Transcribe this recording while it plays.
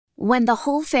When the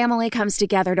whole family comes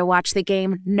together to watch the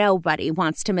game, nobody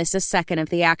wants to miss a second of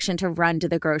the action to run to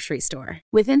the grocery store.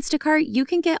 With Instacart, you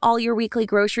can get all your weekly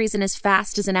groceries in as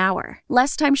fast as an hour.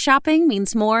 Less time shopping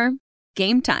means more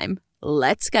game time.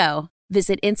 Let's go.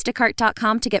 Visit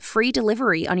instacart.com to get free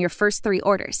delivery on your first 3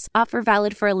 orders. Offer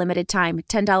valid for a limited time.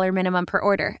 $10 minimum per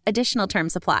order. Additional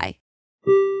terms apply.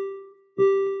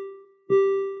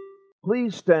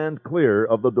 Please stand clear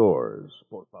of the doors.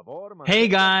 Hey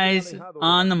guys,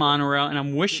 on the monorail, and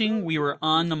I'm wishing we were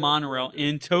on the monorail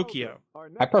in Tokyo.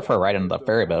 I prefer riding the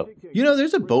ferry boat. You know,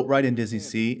 there's a boat ride in Disney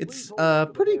Sea. It's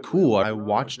pretty cool. I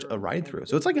watched a ride through,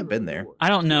 so it's like I've been there. I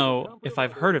don't know if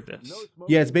I've heard of this.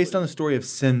 Yeah, it's based on the story of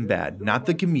Sinbad, not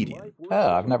the comedian.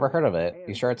 Oh, I've never heard of it.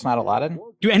 You sure it's not Aladdin?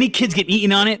 Do any kids get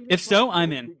eaten on it? If so,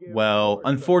 I'm in. Well,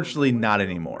 unfortunately, not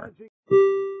anymore.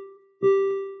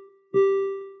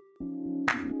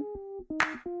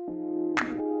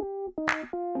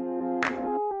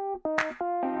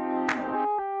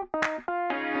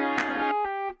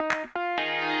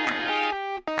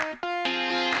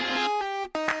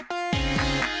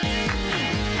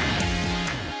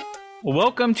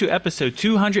 Welcome to episode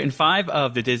 205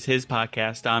 of the Diz His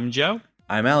podcast. I'm Joe.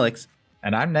 I'm Alex.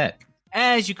 And I'm Nick.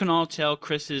 As you can all tell,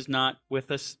 Chris is not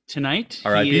with us tonight.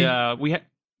 R.I.P.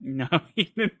 No,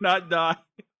 he did not die.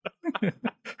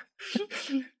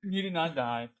 He did not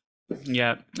die.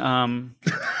 Yeah.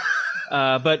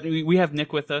 But we have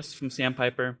Nick with us from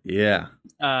Sandpiper. Yeah.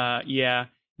 Yeah.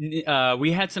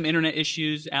 We had some internet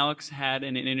issues. Alex had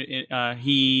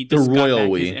he The just got royal back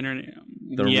we. his internet.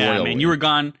 The yeah, royal man, we. you were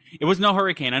gone. It was no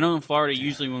hurricane. I know in Florida,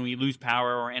 usually when we lose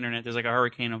power or internet, there's like a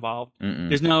hurricane involved. Mm-mm.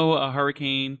 There's no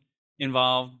hurricane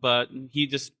involved, but he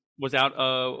just was out.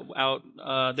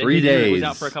 The 3 internet days. Was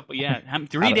out for a couple. Yeah,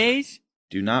 3 days.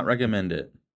 Do not recommend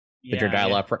it. Did your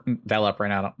dial-up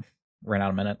ran out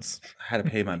of minutes? I had to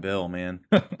pay my bill, man.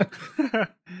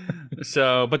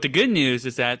 So, but the good news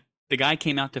is that the guy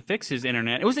came out to fix his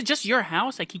internet. Was it just your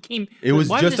house? Like he came. It was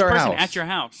why just was this our person house. at your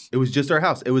house? It was just our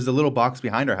house. It was the little box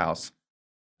behind our house.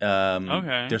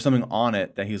 Okay. There's something on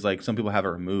it that he's like, some people have it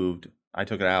removed. I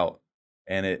took it out,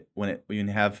 and it was an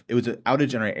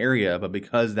outage in our area, but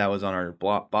because that was on our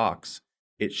box,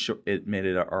 it made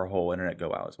it our whole internet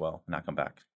go out as well and not come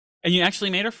back. And you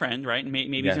actually made a friend, right?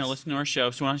 Maybe Yes. he's going to listen to our show.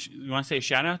 So you want to say a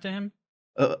shout out to him?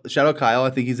 Shout out Kyle. I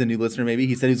think he's a new listener. Maybe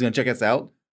he said he was going to check us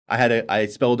out. I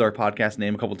spelled our podcast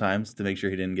name a couple times to make sure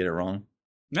he didn't get it wrong.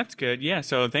 That's good. Yeah.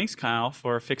 So thanks, Kyle,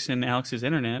 for fixing Alex's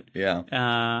internet. Yeah.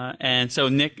 And so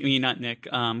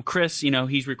Chris,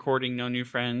 he's recording No New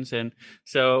Friends. And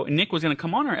so Nick was going to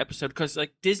come on our episode because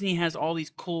like Disney has all these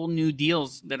cool new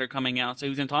deals that are coming out. So he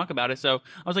was going to talk about it. So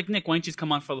I was like, Nick, why don't you just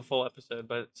come on for the full episode?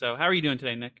 But so how are you doing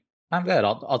today, Nick? I'm good.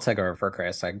 I'll take over for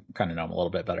Chris. I kind of know him a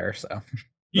little bit better, so.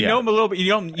 You know him a little bit.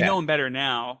 You know him better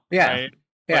now. Yeah. Right?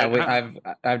 Yeah,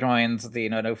 I've joined the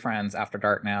No Friends After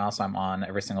Dark now, so I'm on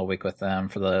every single week with them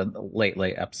for the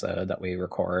late episode that we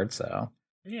record. So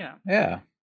yeah.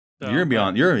 So, you're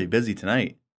gonna be busy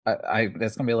tonight.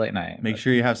 It's gonna be a late night. Make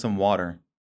sure you have some water.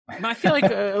 I feel like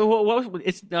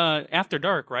it's after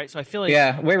dark, right? So I feel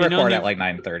like we record at like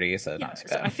 9:30, so not too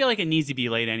bad. So I feel like it needs to be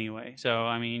late anyway. So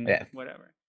I mean,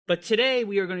 whatever. But today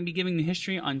we are going to be giving the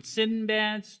history on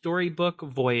Sinbad's Storybook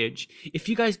Voyage. If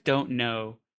you guys don't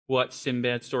know what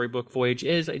Sinbad's Storybook Voyage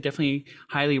is, I definitely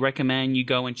highly recommend you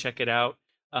go and check it out.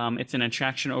 It's an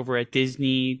attraction over at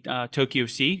Disney Tokyo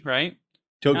Sea, right?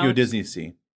 Tokyo Disney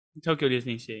Sea. Tokyo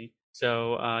Disney Sea.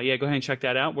 So go ahead and check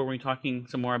that out. We're going to be talking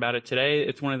some more about it today.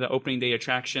 It's one of the opening day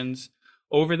attractions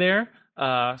over there.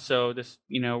 So this,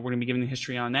 we're going to be giving the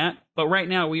history on that. But right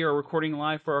now we are recording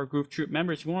live for our Groove Troop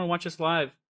members. If you want to watch us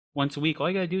live once a week, all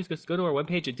you got to do is just go to our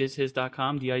webpage at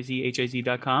dizhiz.com,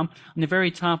 dizhiz.com. On the very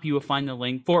top, you will find the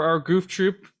link for our Groove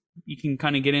Troop. You can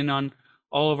kind of get in on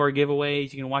all of our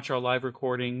giveaways. You can watch our live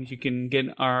recordings. You can get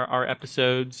our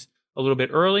episodes a little bit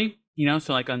early,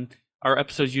 so like on our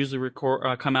episodes usually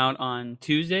come out on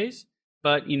Tuesdays.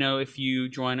 But, if you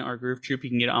join our Groove Troop,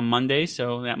 you can get it on Mondays.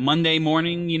 So that Monday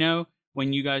morning,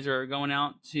 when you guys are going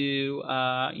out to,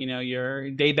 your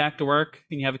day back to work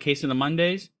and you have a case of the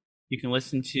Mondays, you can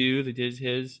listen to the Diz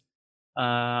His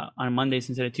on Mondays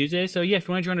instead of Tuesdays. So yeah, if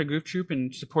you want to join our Groove Troop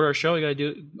and support our show,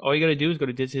 all you gotta do is go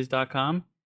to dizhiz.com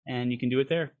and you can do it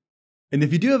there. And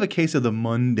if you do have a case of the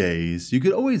Mondays, you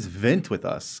could always vent with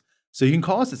us. So you can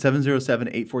call us at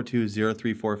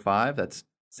 707-842-0345. That's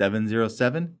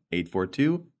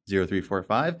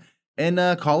 707-842-0345.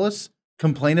 And call us,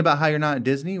 complain about how you're not at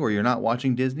Disney or you're not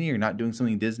watching Disney or you're not doing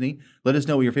something Disney. Let us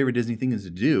know what your favorite Disney thing is to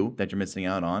do that you're missing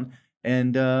out on.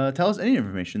 And tell us any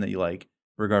information that you like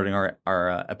regarding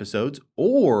our episodes.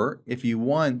 Or if you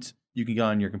want you can go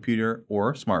on your computer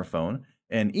or smartphone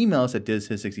and email us at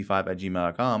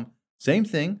dizhis65@gmail.com. Same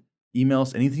thing. Email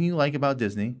us anything you like about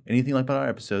Disney, anything you like about our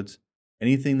episodes,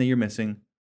 anything that you're missing,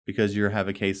 because you have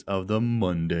a case of the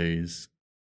Mondays.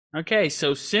 Okay,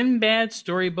 so Sinbad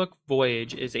Storybook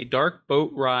Voyage is a dark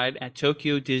boat ride at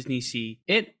Tokyo Disney Sea.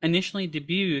 It initially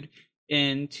debuted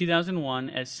in 2001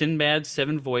 as Sinbad's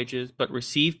 7 Voyages, but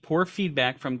received poor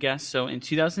feedback from guests. So in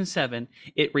 2007,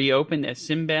 it reopened as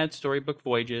Sinbad Storybook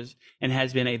Voyages and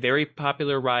has been a very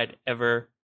popular ride ever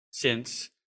since.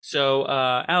 So,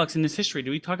 Alex, in this history,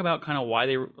 do we talk about kind of why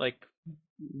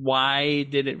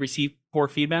did it receive poor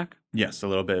feedback? Yes, a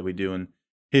little bit. We do in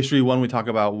History 1. We talk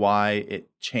about why it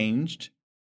changed,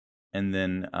 and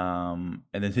then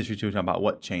History 2 we talk about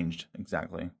what changed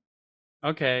exactly.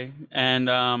 Okay, and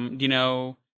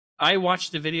I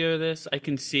watched the video of this. I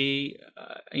can see,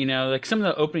 like some of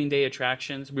the opening day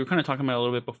attractions. We were kind of talking about a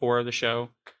little bit before the show.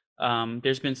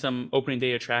 There's been some opening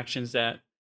day attractions that,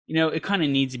 it kind of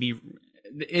needs to be.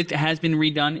 It has been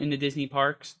redone in the Disney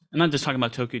parks. I'm not just talking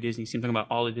about Tokyo Disney. I'm talking about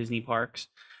all the Disney parks.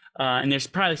 And there's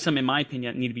probably some, in my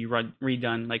opinion, that need to be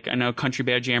redone. Like I know Country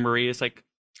Bear Jamboree is like,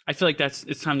 I feel like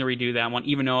it's time to redo that one,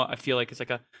 even though I feel like it's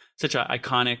like such an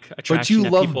iconic attraction. But you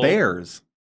love bears.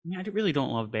 I really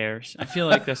don't love bears. I feel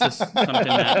like that's just something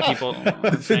that people.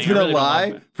 It's been a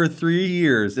lie for 3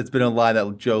 years. It's been a lie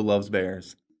that Joe loves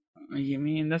bears. You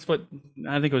mean that's what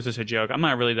I think it was just a joke. I'm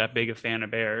not really that big a fan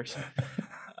of bears.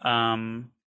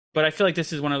 But I feel like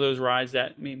this is one of those rides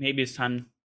that maybe it's time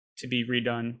to be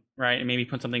redone, right? And maybe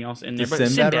put something else in there. But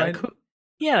Sinbad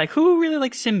ride? Who really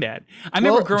likes Sinbad? I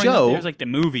remember growing up, there's like the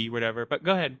movie, whatever. But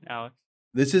go ahead, Alex.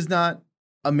 This is not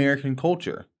American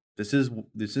culture. This is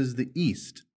the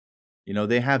East.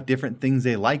 They have different things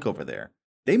they like over there.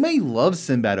 They may love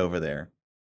Sinbad over there.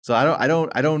 So I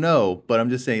don't know, but I'm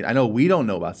just saying, I know we don't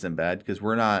know about Sinbad because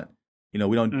we're not, we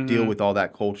don't deal with all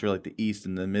that culture like the East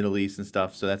and the Middle East and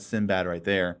stuff. So that's Sinbad right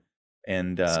there.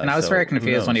 And I was very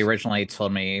confused when you originally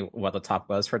told me what the top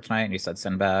was for tonight, and you said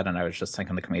Sinbad, and I was just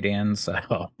thinking the comedian.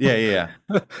 So yeah.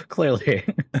 Clearly,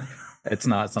 it's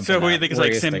not something. So what do you think? It's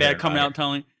like Sinbad coming out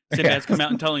Sinbad's coming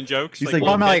out and telling jokes. He's like,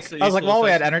 well, I was like, well,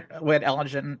 we had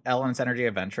Ellen's Energy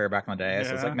Adventure back in the day,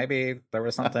 so it's like maybe there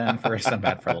was something for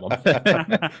Sinbad for a little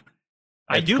bit.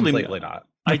 I do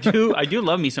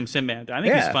love me some Sinbad. I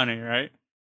think he's funny, right?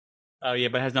 Oh yeah,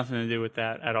 but it has nothing to do with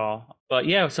that at all. But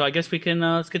yeah, so I guess we can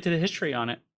let's get to the history on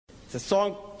it. It's a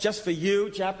song just for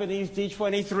you, Japanese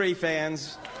D23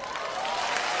 fans.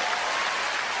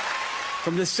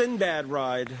 From the Sinbad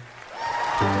ride.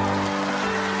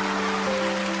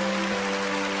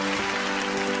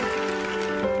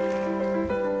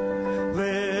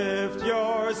 Lift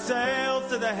your sails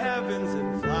to the heavens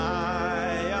and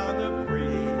fly on the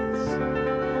breeze.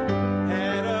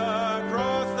 Head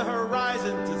across the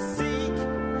horizon to seek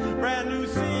brand new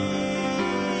seas.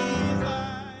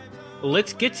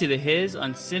 Let's get to the his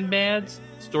on Sinbad's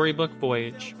Storybook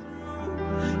Voyage.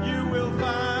 You will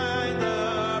find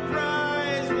the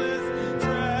priceless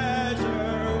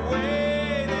treasure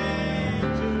waiting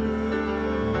to.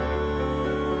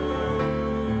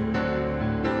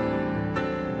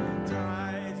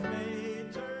 Tides may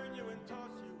turn you and toss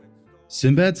you and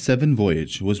Sinbad's 7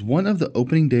 Voyage was one of the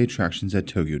opening day attractions at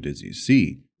Tokyo Disney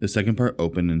Sea. The second part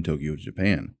opened in Tokyo,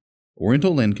 Japan.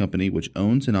 Oriental Land Company, which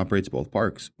owns and operates both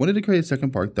parks, wanted to create a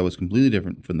second park that was completely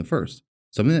different from the first,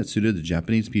 something that suited the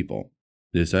Japanese people.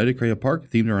 They decided to create a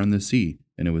park themed around the sea,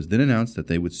 and it was then announced that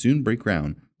they would soon break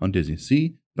ground on Disney Sea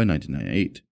by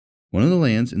 1998. One of the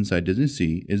lands inside Disney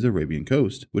Sea is the Arabian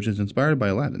coast, which is inspired by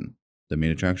Aladdin. The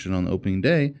main attraction on the opening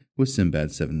day was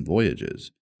Sinbad's 7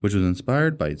 Voyages, which was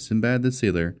inspired by Sinbad the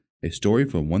Sailor, a story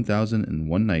from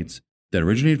 1001 Nights that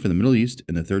originated from the Middle East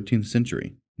in the 13th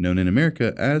century, known in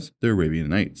America as the Arabian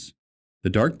Nights.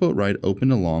 The dark boat ride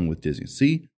opened along with Disney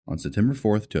Sea on September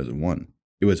 4th, 2001.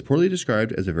 It was poorly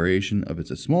described as a variation of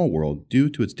It's a Small World due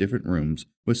to its different rooms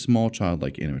with small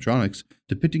childlike animatronics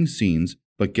depicting scenes,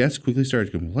 but guests quickly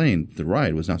started to complain that the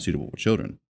ride was not suitable for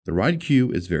children. The ride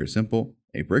queue is very simple,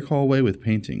 a brick hallway with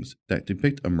paintings that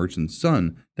depict a merchant's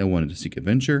son that wanted to seek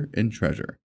adventure and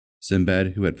treasure.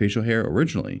 Sinbad, who had facial hair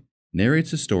originally,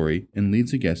 narrates the story and leads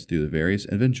the guests through the various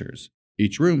adventures.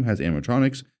 Each room has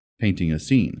animatronics painting a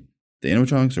scene. The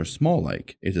animatronics are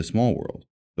small-like It's a Small World,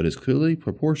 but is clearly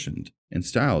proportioned and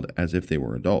styled as if they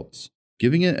were adults,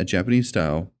 giving it a Japanese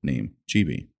style name,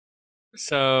 chibi.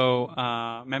 So,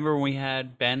 remember when we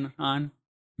had Ben on?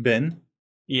 Ben?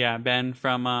 Yeah, Ben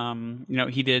from,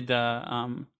 he did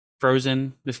the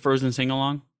Frozen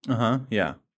sing-along.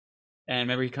 Yeah. And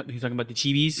remember he was talking about the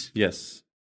chibis? Yes.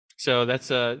 So that's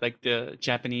like the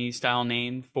Japanese style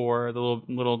name for the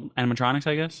little animatronics,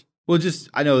 I guess. Well, just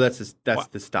I know that's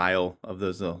the style of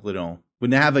those little. When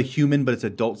they have a human, but it's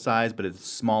adult size, but it's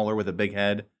smaller with a big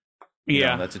head. You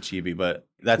know, that's a chibi, but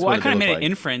that's what I kind of made like. an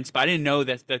inference, but I didn't know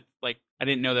that like I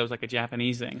didn't know that was like a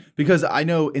Japanese thing. Because I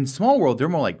know in Small World they're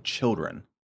more like children,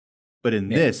 but in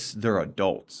this they're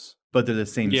adults, but they're the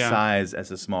same size as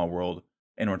the Small World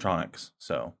animatronics.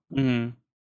 So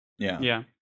yeah.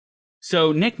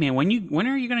 So Nick, man, when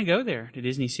are you gonna go there to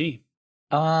Disney Sea?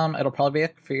 It'll probably be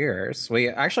a few years. We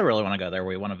actually really want to go there.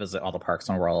 We want to visit all the parks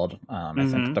in the world. I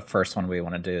think the first one we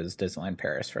want to do is Disneyland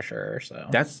Paris for sure. So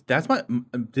that's my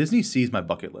Disney Sea is my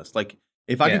bucket list. Like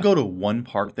if I could go to one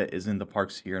park that isn't the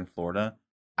parks here in Florida,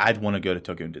 I'd want to go to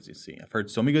Tokyo and Disney Sea. I've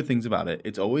heard so many good things about it.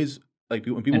 It's always like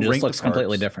when people rank looks the parks,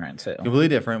 completely different too. Completely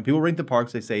different. When people rank the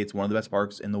parks, they say it's one of the best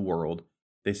parks in the world.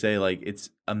 They say like it's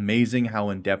amazing how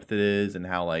in depth it is and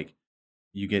how like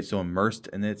you get so immersed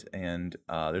in it, and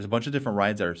there's a bunch of different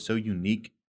rides that are so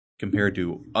unique compared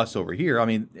to us over here. I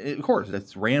mean, of course,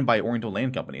 it's ran by Oriental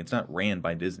Land Company. It's not ran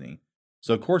by Disney,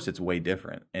 so of course it's way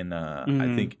different. And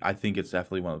I think it's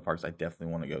definitely one of the parks I definitely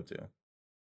want to go to.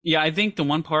 Yeah, I think the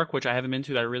one park which I haven't been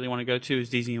to that I really want to go to is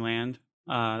Disneyland.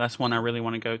 That's one I really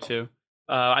want to go to.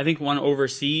 I think one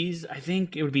overseas, I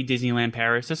think it would be Disneyland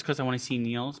Paris, just because I want to see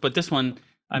Niels. But this one,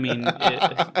 I mean,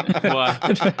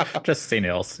 just see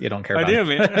Niels. You don't care about I do,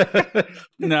 man.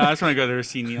 No, I just want to go there to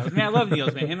see Niels. Man, I love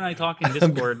Niels, man. Him and I talk in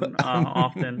Discord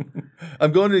often.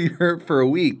 I'm going to Europe for a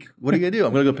week. What are you going to do?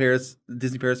 I'm going to go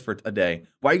Disney Paris for a day.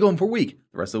 Why are you going for a week?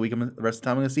 The rest of the time,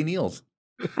 I'm going to see Niels.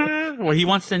 Well, he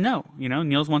wants to know. You know,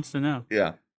 Niels wants to know.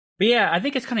 Yeah. But yeah, I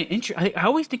think it's kind of interesting. I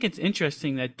always think it's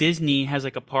interesting that Disney has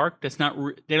like a park that's not.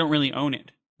 They don't really own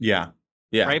it. Yeah.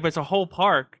 Right, but it's a whole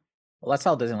park. Well, that's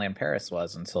how Disneyland Paris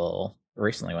was until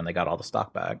recently when they got all the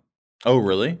stock back. Oh,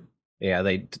 really? Yeah,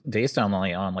 they used to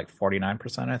only own like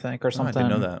 49%, I think, or something. I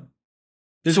didn't know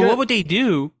that. So what would they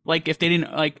do? Like if they didn't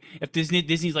if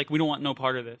Disney's like, we don't want no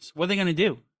part of this. What are they gonna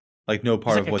do? Like no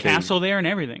part of what castle there and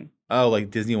everything. Oh, like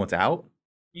Disney wants out?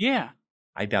 Yeah.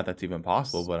 I doubt that's even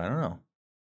possible, but I don't know.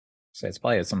 So it's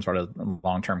probably some sort of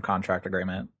long-term contract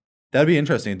agreement. That'd be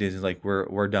interesting. Disney's like,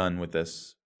 we're done with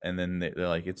this. And then they're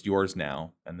like, it's yours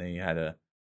now, and they had to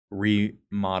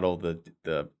remodel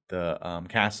the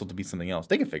castle to be something else.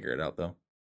 They can figure it out though.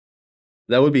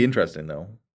 That would be interesting though,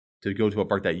 to go to a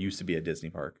park that used to be a Disney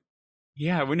park.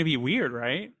 Yeah, wouldn't it be weird,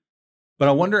 right? But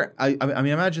I wonder. I mean,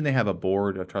 imagine they have a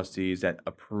board of trustees that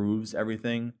approves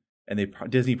everything, and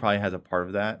Disney probably has a part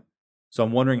of that. So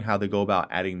I'm wondering how they go about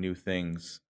adding new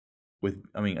things.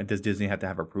 Does Disney have to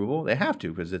have approval? They have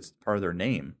to because it's part of their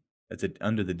name. It's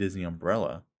under the Disney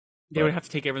umbrella. They would have to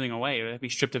take everything away. It would have to be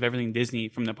stripped of everything Disney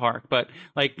from the park. But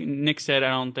like Nick said, I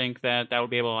don't think that would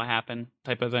be able to happen,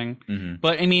 type of thing. Mm-hmm.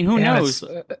 But I mean, who knows?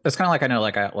 It's kind of like, I know,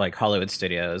 like Hollywood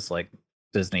Studios, like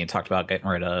Disney talked about getting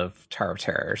rid of Tower of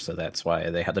Terror, so that's why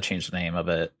they had to change the name of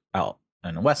it out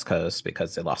in the West Coast,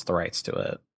 because they lost the rights to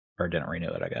it or didn't renew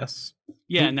it, I guess.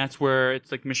 Yeah, and that's where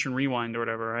it's like Mission Rewind or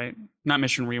whatever, right? Not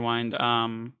Mission Rewind.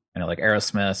 Like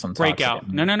Aerosmith, some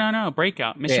Breakout. No,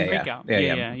 Breakout. Mission Yeah, Breakout.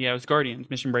 yeah. It was Guardians.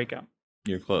 Mission Breakout.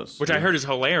 You're close. Which I heard is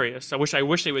hilarious. I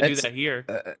wish they would do that here.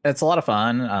 It's a lot of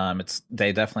fun.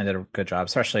 They definitely did a good job,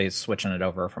 especially switching it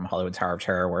over from Hollywood Tower of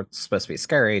Terror, where it's supposed to be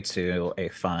scary, to a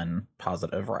fun,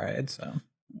 positive ride. So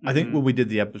I think when we did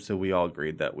the episode, we all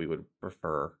agreed that we would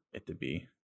prefer it to be.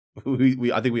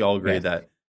 I think we all agreed that.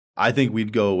 I think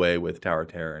we'd go away with Tower of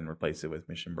Terror and replace it with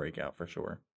Mission Breakout for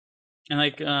sure. And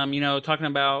like talking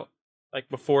about like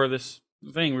before this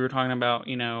thing, we were talking about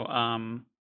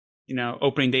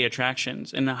opening day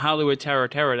attractions, and the Hollywood Tower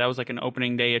of Terror, that was like an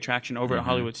opening day attraction over at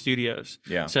Hollywood Studios.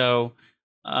 Yeah. So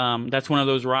that's one of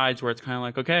those rides where it's kind of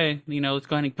like, okay, let's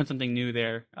go ahead and put something new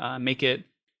there, make it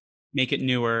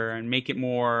newer and make it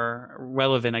more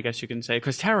relevant, I guess you can say.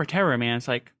 Because Tower of Terror, man, it's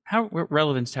like, how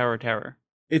relevant is Tower of Terror?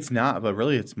 It's not, but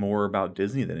really, it's more about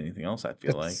Disney than anything else. I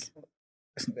feel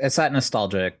it's that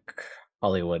nostalgic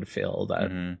Hollywood feel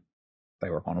that they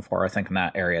were going for, I think, in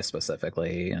that area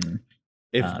specifically. And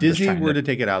if Disney were to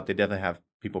take it out, they definitely have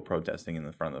people protesting in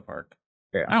the front of the park.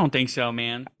 Yeah. I don't think so,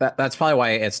 man. That's probably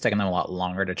why it's taken them a lot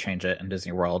longer to change it in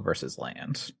Disney World versus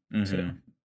Land. Mm-hmm.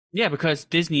 Yeah, because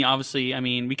Disney, obviously, I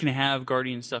mean, we can have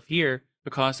Guardian stuff here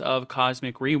because of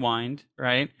Cosmic Rewind,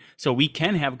 right? So we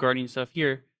can have Guardian stuff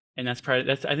here, and I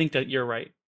think that you're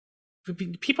right.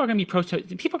 People are going to be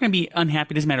protesting. People are going to be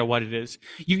unhappy. It doesn't matter what it is.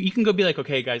 You can go be like,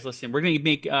 okay, guys, listen, we're going to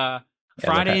make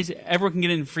Fridays, everyone can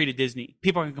get in free to Disney.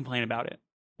 People are going to complain about it.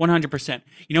 100%.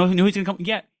 You know who's going to come?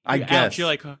 Yeah, I guess. You're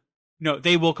like, no,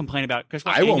 they will complain about it. Because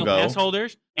I won't go. Pass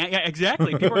holders. Yeah,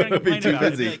 exactly. People are going to complain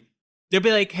about it. They'll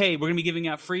be like, "Hey, we're gonna be giving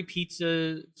out free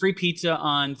pizza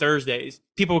on Thursdays."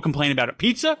 People will complain about it.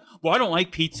 Pizza? Well, I don't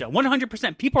like pizza.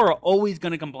 100%. People are always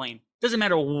gonna complain. Doesn't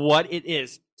matter what it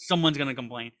is. Someone's gonna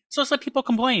complain. So let's let people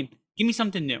complain. Give me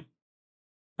something new.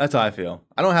 That's how I feel.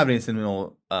 I don't have any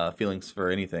sentimental feelings for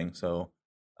anything, so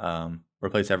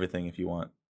replace everything if you want.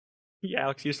 Yeah,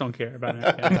 Alex, you just don't care about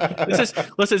it.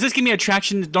 Listen, just give me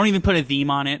attraction. Don't even put a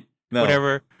theme on it. No.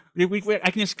 Whatever.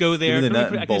 I can just go there. Give me the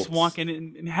nut and I can just bolts. walk in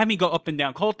and have me go up and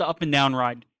down. Call it the up and down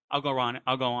ride. I'll go on it.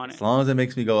 As long as it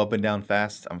makes me go up and down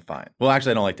fast, I'm fine. Well,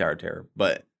 actually, I don't like Tower of Terror,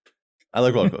 but I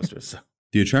like roller coasters. So.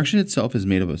 The attraction itself is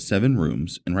made up of 7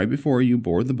 rooms, and right before you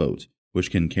board the boat,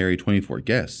 which can carry 24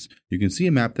 guests, you can see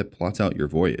a map that plots out your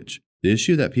voyage. The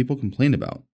issue that people complained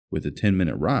about with the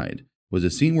 10-minute ride was a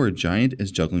scene where a giant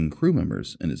is juggling crew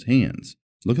members in his hands,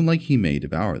 looking like he may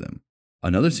devour them.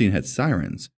 Another scene had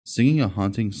sirens singing a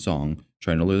haunting song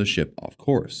trying to lure the ship off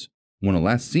course. One of the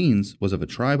last scenes was of a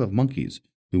tribe of monkeys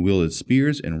who wielded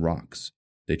spears and rocks.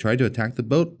 They tried to attack the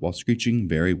boat while screeching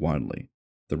very wildly.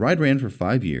 The ride ran for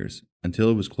 5 years until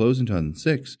it was closed in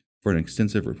 2006 for an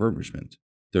extensive refurbishment.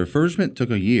 The refurbishment took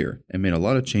a year and made a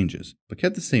lot of changes, but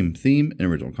kept the same theme and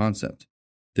original concept.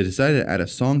 They decided to add a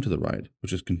song to the ride,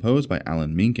 which was composed by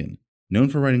Alan Menken, known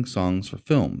for writing songs for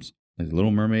films like The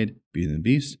Little Mermaid, Beauty and the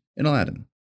Beast, and Aladdin.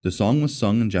 The song was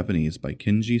sung in Japanese by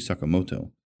Kenji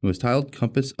Sakamoto, who was titled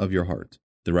Compass of Your Heart.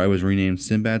 The ride was renamed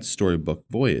Sinbad's Storybook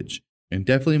Voyage, and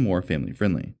definitely more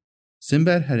family-friendly.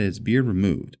 Sinbad had his beard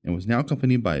removed and was now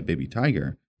accompanied by a baby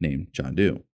tiger named John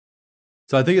Doe.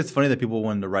 So I think it's funny that people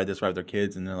wanted to ride this ride with their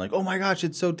kids, and they're like, "Oh my gosh,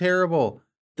 it's so terrible!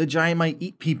 The giant might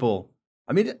eat people."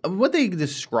 I mean, what they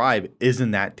describe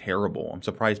isn't that terrible. I'm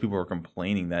surprised people are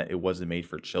complaining that it wasn't made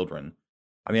for children.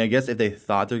 I mean, I guess if they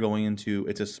thought they're going into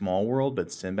It's a Small World,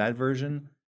 but Sinbad version,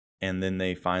 and then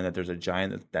they find that there's a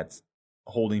giant that's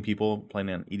holding people,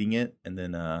 planning on eating it, and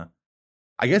then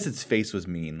I guess its face was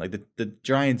mean. Like the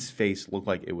giant's face looked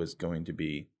like it was going to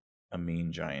be a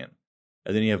mean giant.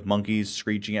 And then you have monkeys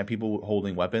screeching at people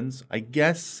holding weapons. I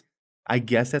guess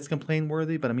that's complaint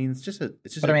worthy, but I mean, it's just a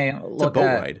boat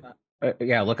ride.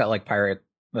 Look at like Pirate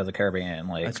of the Caribbean.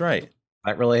 Like That's right.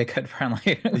 Not really a kid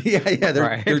friendly. Yeah.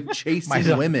 Right. They're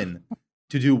chasing women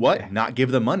to do what? Not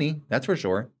give them money. That's for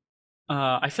sure.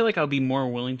 I feel like I'll be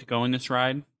more willing to go on this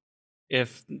ride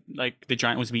if like the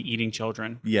giant was to be eating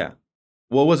children. Yeah.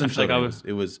 Well, it wasn't children. Like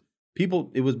It was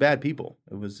people. It was bad people.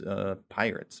 It was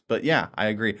pirates. But yeah, I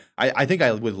agree. I think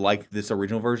I would like this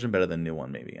original version better than the new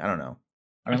one. Maybe I don't know.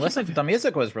 I mean, listen, the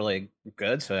music was really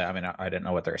good. So I mean, I didn't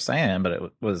know what they were saying, but it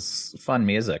was fun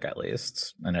music at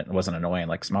least, and it wasn't annoying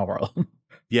like Small World.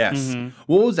 Yes. Mm-hmm.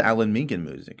 What was Alan Menken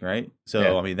music, right? So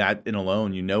Yeah. I mean, that in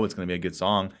alone, you know, it's going to be a good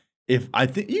song. If I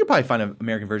think you could probably find an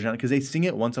American version on it because they sing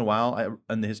it once in a while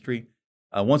in the history.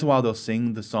 Once in a while, they'll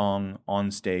sing the song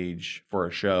on stage for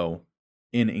a show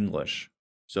in English.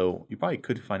 So you probably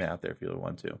could find it out there if you really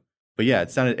want to. But yeah,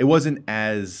 it wasn't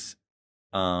as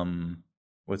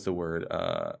what's the word?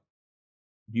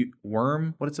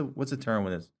 Worm? What's the term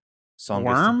when it's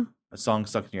Worm? a song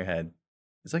stuck in your head?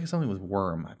 It's like something with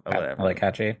worm. Whatever. Like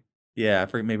catchy. Yeah,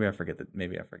 maybe I forget that.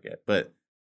 Maybe I forget. But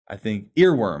I think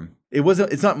earworm.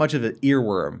 It's not much of an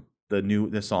earworm.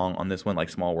 The song on this one, like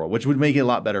Small World, which would make it a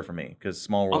lot better for me because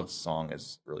Small World's song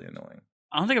is really annoying.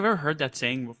 I don't think I've ever heard that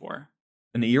saying before.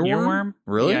 An earworm?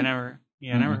 Really? Yeah, I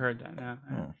never heard that. No.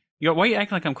 Oh. Yo, why are you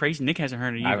acting like I'm crazy? Nick hasn't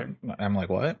heard it either. I'm like,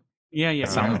 what? Yeah. It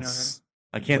sounds.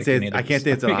 I can't like say you it's, need I can't to-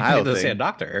 say it's an you Ohio need to see a thing.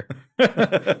 doctor.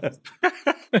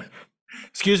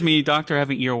 Excuse me, doctor, I have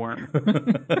an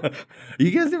earworm.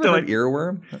 You guys never So, heard like-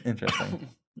 earworm? Interesting.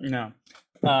 No.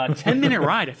 10-minute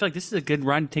ride. I feel like this is a good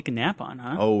ride to take a nap on,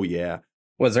 huh? Oh yeah.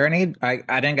 Was there any? I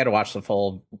didn't get to watch the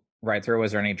full ride through.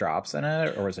 Was there any drops in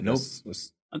it, or was it Nope.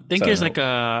 just? I think there's like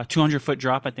a 200-foot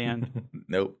drop at the end.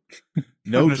 Nope.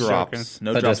 No I'm just drops.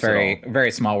 No So drops just very at all. very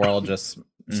Small World, just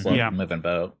slow Yeah. moving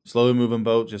boat. Slowly moving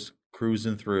boat, just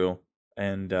cruising through,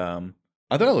 and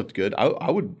I thought it looked good.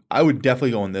 I would definitely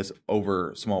go on this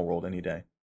over Small World any day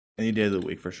of the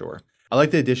week for sure. I like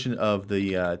the addition of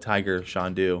the tiger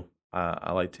Shandu.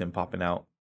 I liked him popping out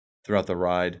throughout the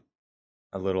ride.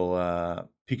 A little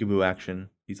peekaboo action.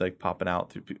 He's like popping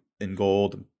out in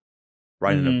gold,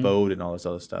 riding a Mhm. boat and all this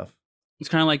other stuff. It's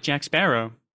kind of like Jack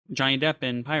Sparrow, Johnny Depp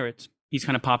in Pirates. He's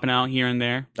kind of popping out here and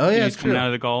there. Oh yeah, He's that's coming true. out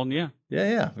of the gold. Yeah.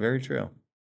 Yeah, very true.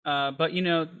 But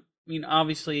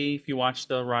obviously, if you watch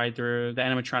the ride through, the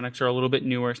animatronics are a little bit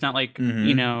newer. It's not like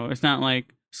Mhm. it's not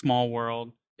like Small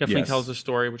World. Definitely Yes. tells the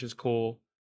story, which is cool.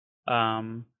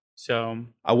 So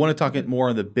I want to talk it more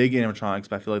on the big animatronics,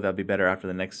 but I feel like that'd be better after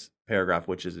the next paragraph,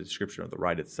 which is a description of the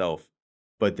ride itself.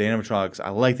 But the animatronics, I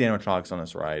like the animatronics on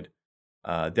this ride.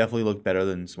 Definitely look better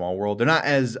than Small World. They're not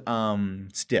as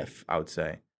stiff, I would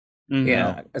say. Mhm.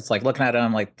 Yeah, it's like looking at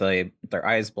them, like their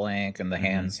eyes blink and the Mhm.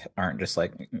 hands aren't just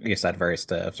like you said, very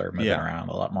stiff. They're moving Yeah. around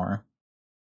a lot more.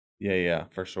 Yeah,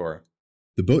 for sure.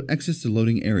 The boat exits the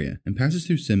loading area and passes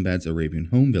through Sinbad's Arabian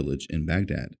home village in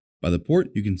Baghdad. By the port,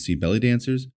 you can see belly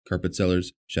dancers, carpet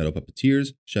sellers, shadow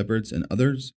puppeteers, shepherds, and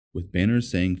others with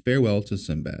banners saying farewell to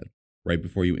Sinbad. Right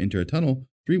before you enter a tunnel,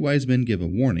 3 wise men give a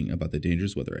warning about the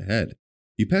dangerous weather ahead.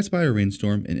 You pass by a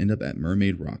rainstorm and end up at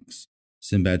Mermaid Rocks.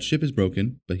 Sinbad's ship is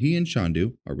broken, but he and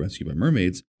Shandu are rescued by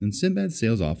mermaids, and Sinbad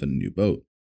sails off in a new boat.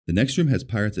 The next room has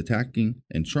pirates attacking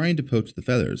and trying to poach the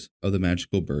feathers of the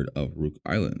magical bird of Rook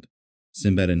Island.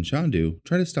 Sinbad and Shandu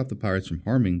try to stop the pirates from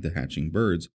harming the hatching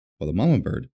birds, while the mama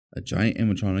bird, a giant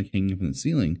animatronic hanging from the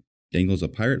ceiling, dangles a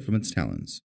pirate from its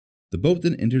talons. The boat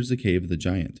then enters the cave of the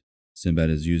giant. Sinbad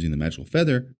is using the magical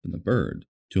feather from the bird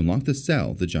to unlock the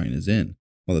cell the giant is in,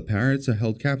 while the pirates are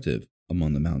held captive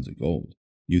among the mounds of gold.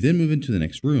 You then move into the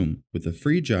next room with the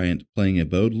free giant playing a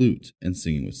bowed lute and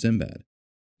singing with Sinbad.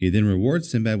 He then rewards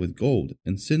Sinbad with gold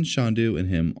and sends Shandu and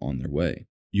him on their way.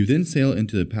 You then sail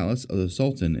into the palace of the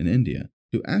Sultan in India,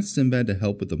 who asks Sinbad to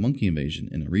help with the monkey invasion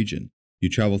in a region. You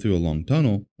travel through a long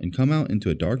tunnel and come out into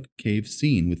a dark cave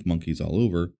scene with monkeys all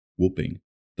over, whooping.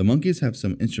 The monkeys have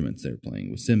some instruments they're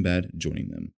playing, with Sinbad joining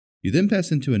them. You then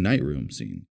pass into a night room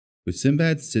scene, with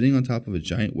Sinbad sitting on top of a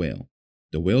giant whale.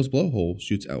 The whale's blowhole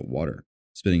shoots out water,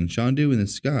 spinning Shandu in the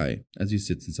sky as he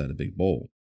sits inside a big bowl.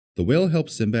 The whale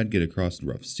helps Sinbad get across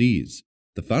rough seas.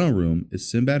 The final room is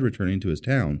Sinbad returning to his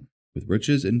town with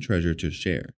riches and treasure to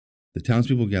share. The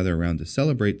townspeople gather around to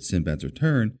celebrate Sinbad's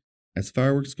return as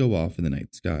fireworks go off in the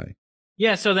night sky.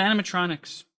 Yeah, so the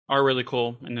animatronics are really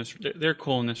cool in this. They're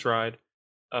cool in this ride,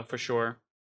 for sure.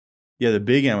 Yeah, the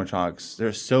big animatronics,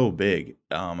 they're so big.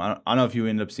 I don't know if you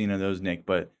end up seeing those, Nick,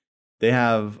 but they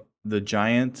have the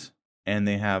giant and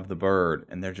they have the bird,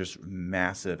 and they're just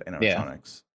massive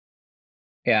animatronics.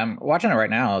 Yeah, I'm watching it right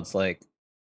now. It's like,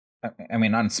 I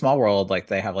mean, on Small World, like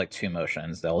they have like 2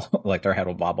 motions. They'll like their head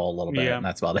will bobble a little bit, Yeah. and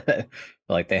that's about it.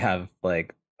 Like they have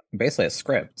like basically a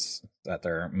script that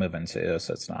they're moving to,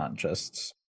 so it's not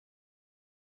just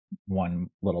one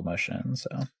little motion.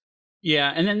 So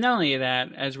Yeah, and then not only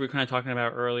that, as we were kind of talking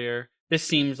about earlier, this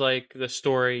seems like the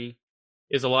story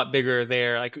is a lot bigger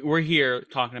there. Like we're here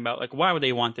talking about like why would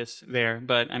they want this there?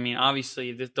 But I mean,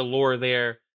 obviously the lore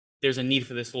there. There's a need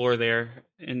for this lore there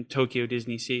in Tokyo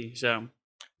Disney Sea. So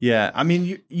Yeah, I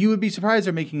mean, you would be surprised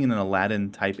they're making it an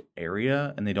Aladdin type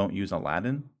area, and they don't use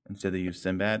Aladdin. Instead, they use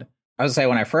Sinbad. I would say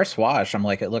when I first watched, I'm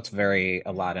like, it looks very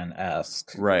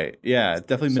Aladdin-esque. Right. Yeah,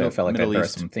 definitely So I felt like Middle there was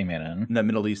East. some theming in. That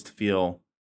Middle East feel.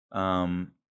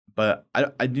 But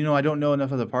I don't know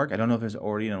enough of the park. I don't know if there's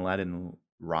already an Aladdin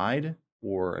ride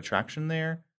or attraction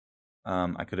there.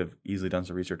 I could have easily done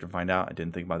some research and find out. I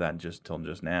didn't think about that till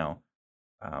just now.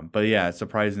 But yeah, it's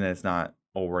surprising that it's not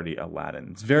already Aladdin.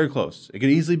 It's very close. It could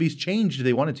easily be changed if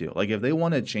they wanted to. Like if they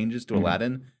wanted changes to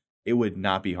Aladdin, it would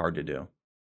not be hard to do.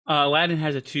 Aladdin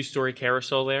has a 2-story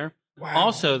carousel there. Wow,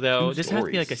 Also, though, 2 this has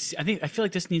to be like stories. I feel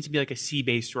like this needs to be like a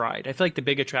sea-based ride. I feel like the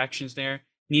big attractions there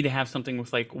need to have something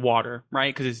with like water,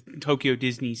 right? Because it's Tokyo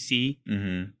Disney Sea.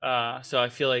 Mm-hmm. So I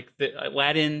feel like the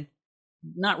Aladdin,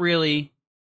 not really.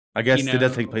 I guess You it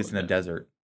does know, take place in a desert.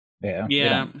 Yeah.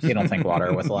 Yeah. You don't think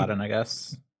water with Aladdin, I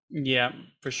guess. Yeah,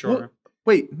 for sure. Well,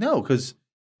 wait, no, because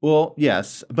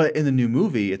yes, but in the new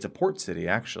movie, it's a port city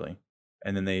actually,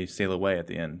 and then they sail away at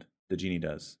the end. The genie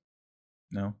does.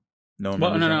 No, no.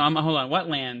 Well, no. That? Hold on. What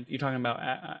land you talking about,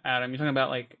 Adam? You talking about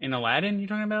like in Aladdin? You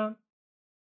talking about,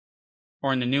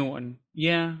 or in the new one?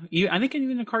 Yeah, I think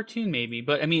even the cartoon maybe.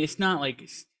 But I mean, it's not like.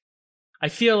 I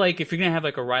feel like if you're gonna have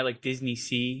like a ride like Disney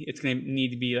Sea, it's gonna need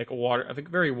to be like a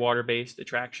very water-based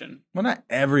attraction. Well, not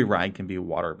every ride can be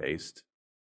water based.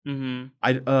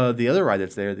 Mm-hmm. The other ride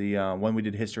that's there, the one we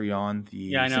did history on,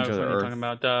 the I know Center of what the you're Earth, talking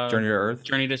about. Journey to Earth.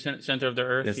 Journey to Center of the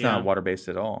Earth. It's yeah. not water based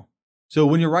at all. So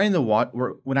when you're riding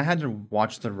when I had to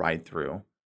watch the ride through,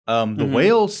 the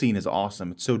whale scene is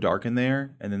awesome. It's so dark in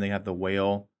there, and then they have the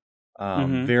whale.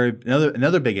 Another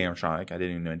big animatronic I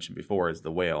didn't even mention before is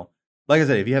the whale. Like I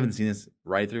said, if you haven't seen this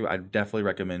ride through, I definitely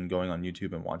recommend going on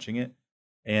YouTube and watching it.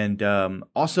 And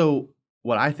also,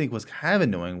 what I think was kind of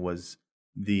annoying was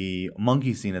the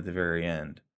monkey scene at the very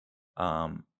end.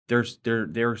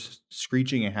 Their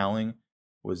screeching and howling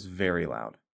was very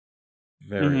loud,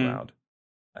 very loud.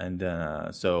 And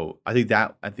so I think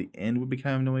that at the end would be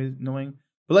kind of annoying.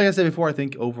 But like I said before, I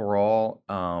think overall,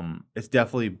 it's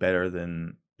definitely better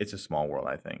than It's a Small World,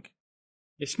 I think.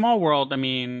 A Small World, I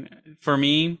mean, for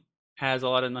me, has a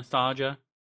lot of nostalgia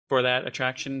for that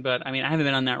attraction. But I mean, I haven't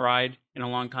been on that ride in a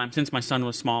long time since my son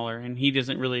was smaller, and he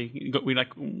doesn't really go, we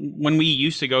like when we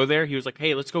used to go there, he was like,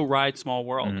 hey, let's go ride Small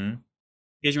World.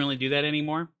 He doesn't really do that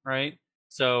anymore, right?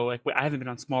 So like I haven't been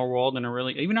on Small World in a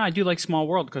really, even though I do like Small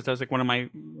World because that was like one of my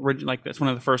like that's one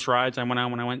of the first rides I went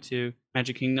on when I went to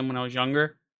Magic Kingdom when I was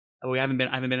younger. I haven't been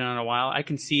on it in a while. I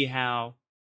can see how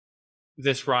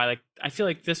this ride, like I feel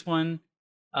like this one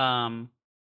I'm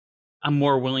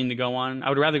more willing to go on. I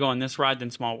would rather go on this ride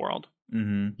than Small World.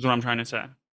 Is what I'm trying to say.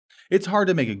 It's hard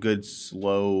to make a good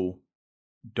slow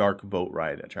dark boat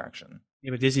ride attraction.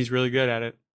 Yeah, but Disney's really good at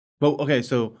it. But okay,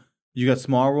 so you got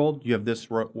Small World, you have this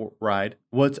ride.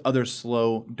 What other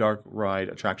slow dark ride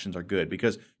attractions are good?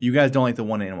 Because you guys don't like the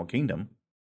one in Animal Kingdom.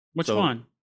 Which one?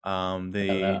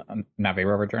 The Navi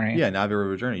River Journey. Yeah, Navi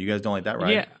River Journey. You guys don't like that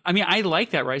ride? Yeah, I mean, I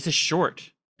like that ride. It's a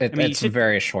short. It's a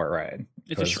very short ride.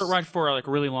 It's a short ride for like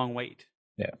a really long wait.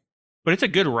 Yeah, but it's a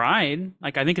good ride.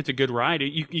 Like I think it's a good ride.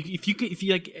 If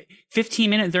you like 15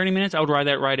 minutes, 30 minutes, I would ride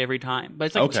that ride every time. But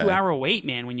it's like a 2-hour wait,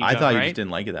 man. When you I go, thought you right? just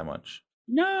didn't like it that much.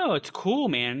 No, it's cool,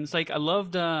 man. It's like I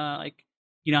loved like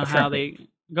how they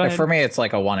go ahead. For me, it's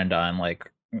like a one and done.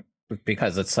 Like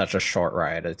because it's such a short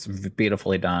ride, it's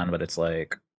beautifully done, but it's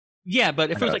like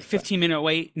but if it was like 15-minute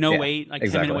wait, wait, like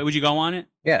 10-minute wait, would you go on it?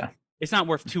 Yeah. It's not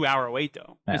worth 2-hour wait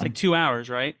though. Yeah. It's like 2 hours,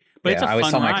 right? But it's a I always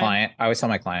fun tell ride. I always tell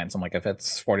my clients, I'm like, if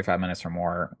it's 45 minutes or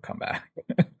more, come back.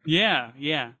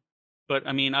 Yeah. But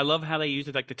I mean, I love how they use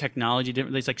it, like the technology.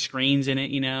 There's like screens in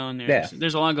it, and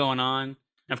there's a lot going on.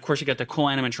 And of course, you got the cool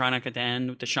animatronic at the end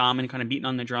with the shaman kind of beating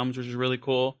on the drums, which is really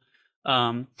cool.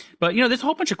 But there's a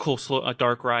whole bunch of cool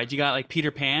dark rides. You got like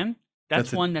Peter Pan.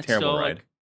 That's one that's terrible so ride.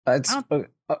 It's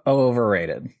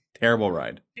overrated. Terrible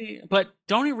ride. But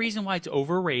the only reason why it's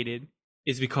overrated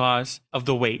is because of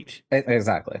the wait.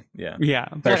 Exactly. Yeah.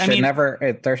 But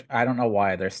I don't know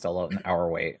why there's still an hour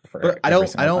wait for. But I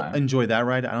don't enjoy that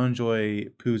ride. I don't enjoy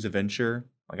Pooh's Adventure.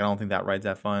 Like I don't think that ride's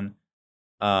that fun.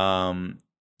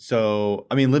 So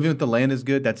I mean, Living with the Land is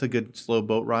good. That's a good slow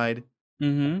boat ride.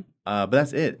 But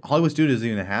that's it. Hollywood Studios doesn't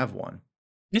even have one.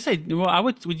 Yes,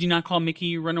 would you not call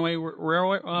Mickey Runaway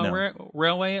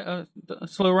Railway a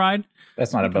slow ride?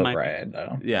 That's not a boat ride,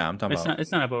 though. Yeah, I'm talking about.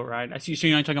 It's not a boat ride. I see. So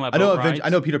you're not talking about boat rides? I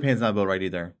know Peter Pan's not a boat ride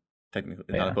either. Technically,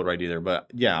 it's not a boat ride either.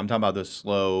 But yeah, I'm talking about the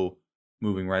slow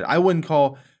moving ride. I wouldn't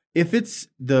call if it's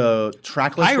the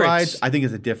trackless rides. I think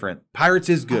it's a different. Pirates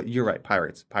is good. You're right.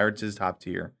 Pirates is top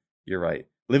tier. You're right.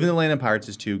 Living in the Land and Pirates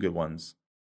is two good ones.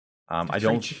 I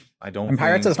don't. And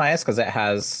Pirates is nice because it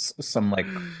has some like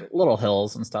little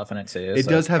hills and stuff in it too. It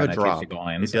does have a drop.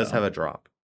 Does have a drop.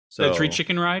 So the Three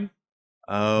Chicken Ride.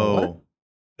 Oh, what?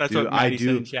 That's what Maddie said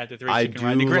in chat. The Three Chicken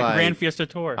Ride. The Grand Fiesta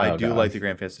Tour. I do like the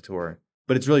Grand Fiesta Tour,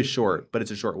 but it's really short. But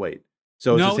it's a short wait.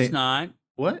 So it's not.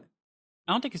 What?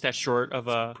 I don't think it's that short of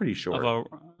a. It's pretty short.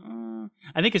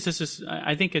 I think it's just.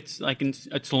 I think it's like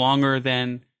it's longer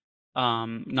than.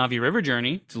 Navi River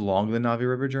Journey. It's longer than Navi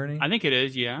River Journey? I think it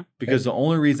is, yeah. Because the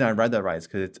only reason I ride that ride is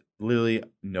because it's literally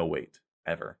no wait,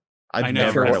 ever. I've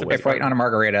never had a wait. If waiting on a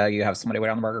margarita, you have somebody wait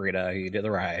on the margarita, you do the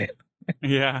ride.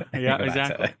 Yeah,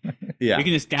 exactly. Yeah. You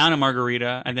can just down a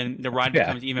margarita and then the ride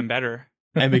becomes even better.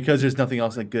 And because there's nothing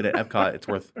else good at Epcot, it's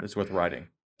worth riding.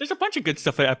 There's a bunch of good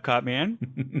stuff at Epcot,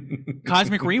 man.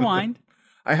 Cosmic Rewind.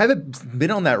 I haven't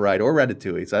been on that ride or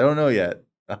Ratatouille, so I don't know yet.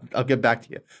 I'll get back to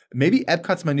you. Maybe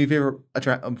Epcot's my new favorite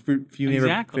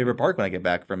favorite park when I get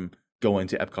back from going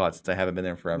to Epcot since I haven't been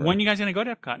there forever. When are you guys gonna go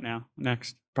to Epcot now?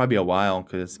 Next? Probably a while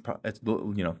because it's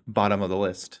bottom of the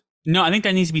list. No, I think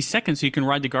that needs to be second so you can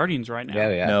ride the Guardians right now.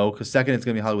 Yeah. No, because second it's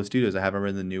gonna be Hollywood Studios. I haven't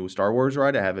ridden the new Star Wars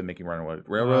ride. I haven't Mickey Runaway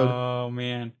Railroad. Oh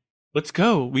man, let's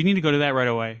go. We need to go to that right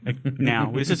away. Like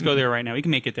now, let's just go there right now. We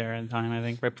can make it there in time. I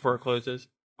think right before it closes.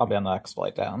 I'll be on the next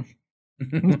flight down.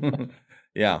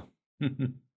 Yeah.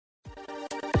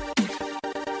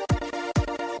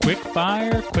 Quick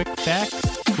fire, quick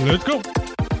facts. Let's go.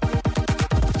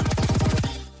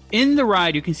 In the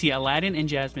ride, you can see Aladdin and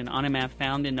Jasmine on a map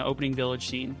found in the opening village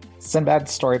scene. Sinbad's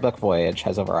Storybook Voyage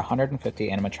has over 150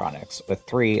 animatronics, with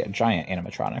 3 giant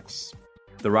animatronics.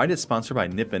 The ride is sponsored by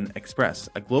Nippon Express,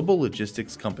 a global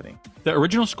logistics company. The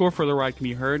original score for the ride can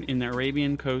be heard in the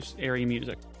Arabian Coast area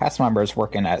music. Cast members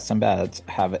working at Sinbad's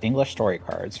have English story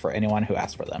cards for anyone who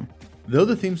asks for them. Though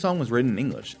the theme song was written in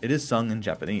English, it is sung in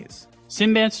Japanese.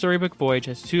 Sinbad's Storybook Voyage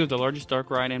has 2 of the largest dark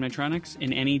ride animatronics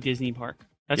in any Disney park.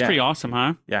 That's pretty awesome,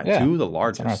 huh? Yeah, 2 of the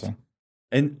largest.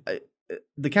 And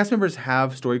the cast members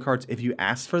have story cards if you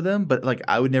ask for them, but like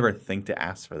I would never think to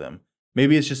ask for them.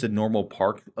 Maybe it's just a normal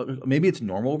park. Maybe it's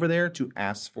normal over there to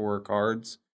ask for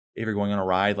cards if you're going on a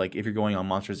ride. Like if you're going on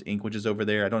Monsters Inc., which is over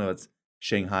there. I don't know if it's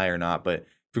Shanghai or not, but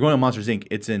if you're going on Monsters Inc.,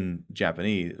 it's in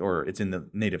Japanese or it's in the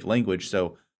native language.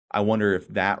 So I wonder if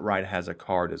that ride has a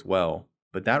card as well.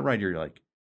 But that ride, you're like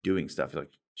doing stuff, you're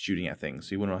like shooting at things,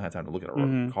 so you wouldn't have time to look at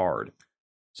a card.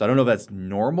 So I don't know if that's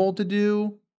normal to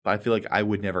do, but I feel like I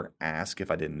would never ask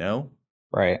if I didn't know.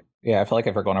 Right. Yeah, I feel like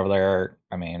if we're going over there,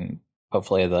 I mean,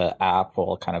 hopefully the app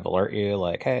will kind of alert you,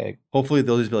 like, hey. Hopefully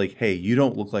they'll just be like, hey, you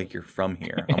don't look like you're from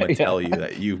here. I'm going to tell you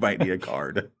that you might need a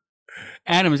card.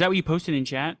 Adam, is that what you posted in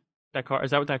chat? That card?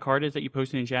 Is that what that card is that you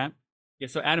posted in chat? Yeah,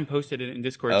 so Adam posted it in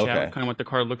Discord chat, kind of what the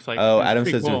card looks like. Oh, Adam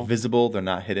says they're visible, they're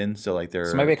not hidden, so like they're...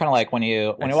 So maybe kind of like when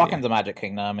you walk into Magic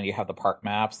Kingdom and you have the park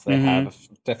maps, they have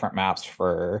different maps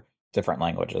for different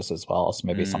languages as well, so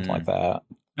maybe something like that.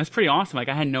 That's pretty awesome. Like,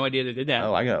 I had no idea they did that.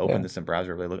 Oh, I got to open this in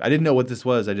browser. Look, I didn't know what this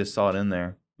was, I just saw it in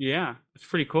there. Yeah, it's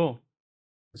pretty cool.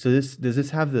 So does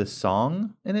this have the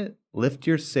song in it? Lift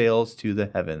your sails to the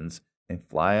heavens and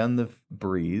fly on the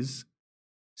breeze.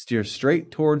 Steer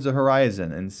straight towards the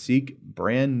horizon and seek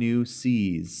brand new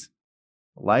seas.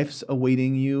 Life's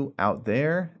awaiting you out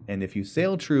there, and if you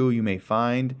sail true, you may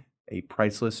find a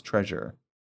priceless treasure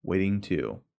waiting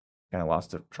too. Kind of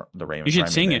lost the rain. You should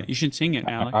sing it. You should sing it,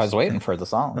 Alex. I was waiting for the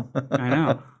song. I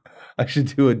know. I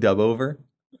should do a dub over.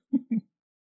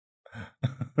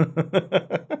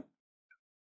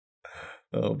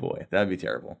 Oh boy, that'd be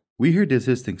terrible. We here at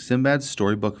Disney think Sinbad's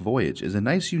Storybook Voyage is a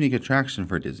nice, unique attraction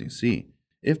for Disney Sea.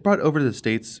 If brought over to the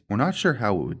States, we're not sure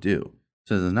how it would do,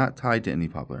 since it is not tied to any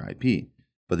popular IP.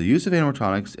 But the use of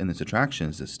animatronics in this attraction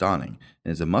is astounding,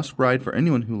 and is a must ride for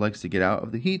anyone who likes to get out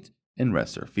of the heat and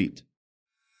rest their feet.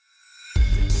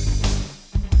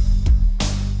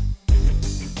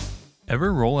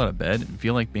 Ever roll out of bed and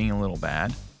feel like being a little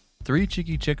bad? Three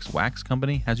Cheeky Chicks Wax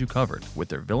Company has you covered with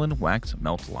their Villain Wax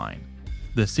Melt line.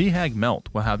 The Sea Hag Melt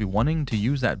will have you wanting to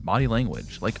use that body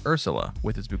language like Ursula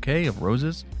with its bouquet of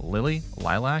roses, lily,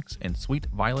 lilacs, and sweet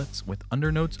violets with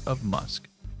undernotes of musk.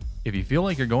 If you feel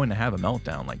like you're going to have a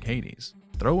meltdown like Hades,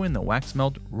 throw in the Wax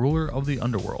Melt Ruler of the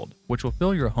Underworld, which will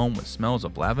fill your home with smells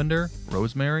of lavender,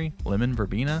 rosemary, lemon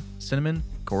verbena, cinnamon,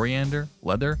 coriander,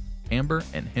 leather, amber,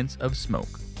 and hints of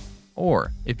smoke.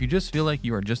 Or, if you just feel like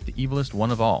you are just the evilest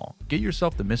one of all, get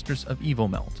yourself the Mistress of Evil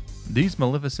Melt. These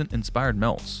Maleficent-inspired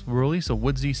melts will release a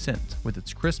woodsy scent with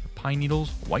its crisp pine needles,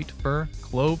 white fir,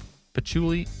 clove,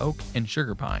 patchouli, oak, and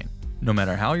sugar pine. No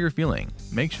matter how you're feeling,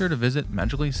 make sure to visit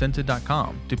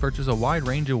magicallyscented.com to purchase a wide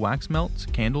range of wax melts,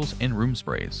 candles, and room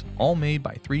sprays, all made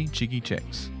by Three Cheeky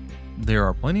Chicks. There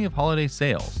are plenty of holiday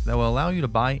sales that will allow you to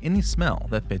buy any smell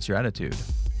that fits your attitude.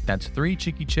 That's Three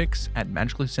Cheeky Chicks at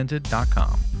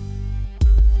magicallyscented.com.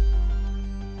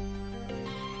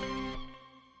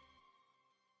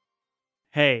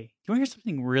 Hey, you want to hear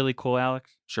something really cool,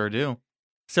 Alex? Sure do.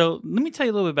 So let me tell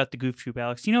you a little bit about the Goof Troop,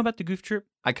 Alex. Do you know about the Goof Troop?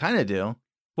 I kind of do.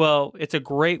 Well, it's a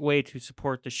great way to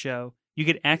support the show. You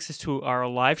get access to our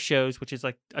live shows, which is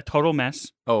like a total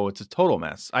mess. Oh, it's a total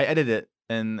mess. I edit it,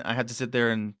 and I have to sit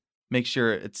there and make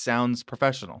sure it sounds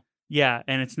professional. Yeah,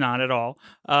 and it's not at all.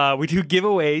 We do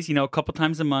giveaways, a couple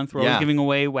times a month. We're always giving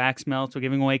away wax melts. We're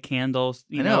giving away candles.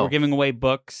 You know, we're giving away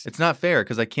books. It's not fair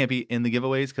because I can't be in the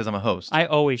giveaways because I'm a host. I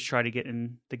always try to get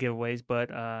in the giveaways, but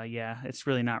it's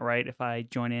really not right if I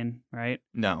join in, right?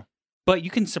 No. But you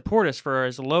can support us for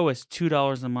as low as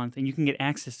 $2 a month, and you can get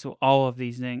access to all of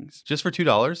these things. Just for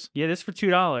 $2? Yeah, this for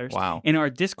 $2. Wow. In our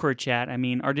Discord chat,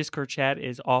 our Discord chat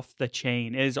is off the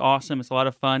chain. It is awesome. It's a lot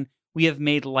of fun. We have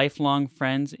made lifelong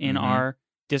friends in our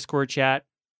Discord chat.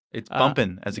 It's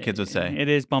bumping, as the kids would say. It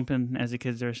is bumping, as the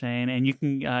kids are saying. And you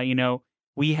can,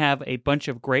 we have a bunch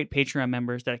of great Patreon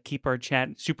members that keep our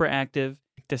chat super active.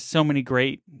 There's so many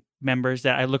great members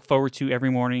that I look forward to every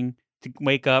morning to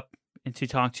wake up and to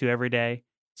talk to every day.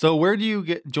 So where do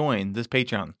you join this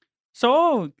Patreon?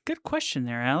 So, good question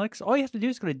there, Alex. All you have to do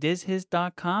is go to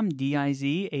dizhiz.com,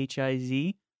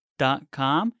 DIZHIZ.com.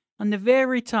 On the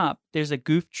very top, there's a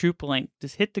Goof Troop link.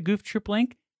 Just hit the Goof Troop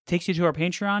link. It takes you to our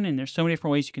Patreon, and there's so many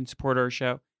different ways you can support our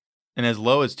show. And as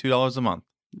low as $2 a month.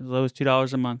 As low as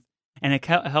 $2 a month. And it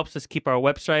helps us keep our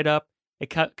website up.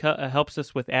 It helps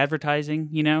us with advertising,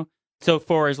 So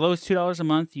for as low as $2 a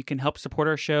month, you can help support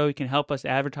our show. You can help us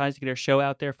advertise, get our show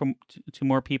out there to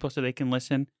more people so they can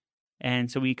listen. And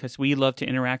so because we love to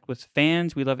interact with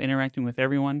fans, we love interacting with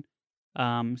everyone.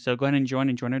 So go ahead and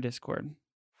join our Discord.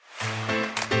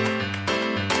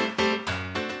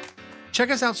 Check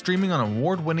us out streaming on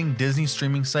award-winning Disney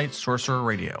streaming site Sorcerer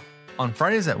Radio on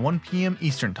Fridays at 1 p.m.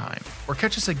 Eastern Time, or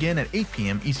catch us again at 8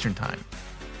 p.m. Eastern Time.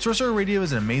 Sorcerer Radio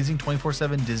is an amazing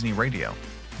 24/7 Disney radio.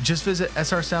 Just visit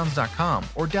srsounds.com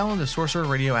or download the Sorcerer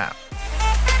Radio app.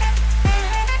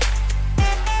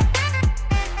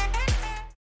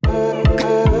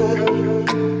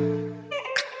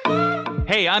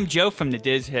 Hey, I'm Joe from the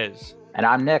Diz Hiz. And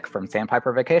I'm Nick from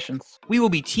Sandpiper Vacations. We will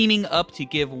be teaming up to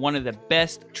give one of the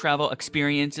best travel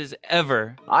experiences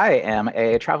ever. I am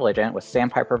a travel agent with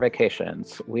Sandpiper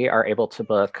Vacations. We are able to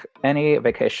book any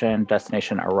vacation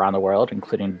destination around the world,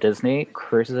 including Disney,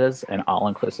 cruises, and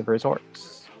all-inclusive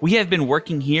resorts. We have been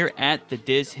working here at the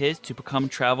Diz Hiz to become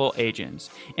travel agents.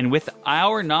 And with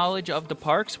our knowledge of the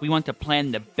parks, we want to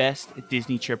plan the best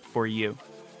Disney trip for you.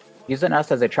 Using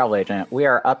us as a travel agent, we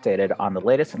are updated on the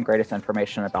latest and greatest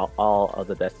information about all of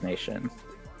the destinations.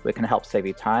 We can help save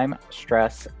you time,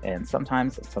 stress, and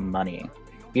sometimes some money.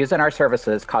 Using our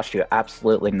services costs you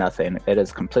absolutely nothing. It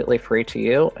is completely free to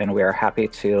you, and we are happy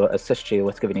to assist you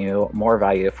with giving you more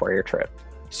value for your trip.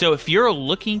 So if you're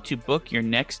looking to book your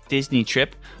next Disney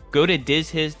trip, go to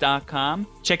dizhiz.com,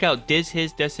 check out Diz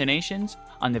Hiz Destinations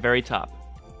on the very top.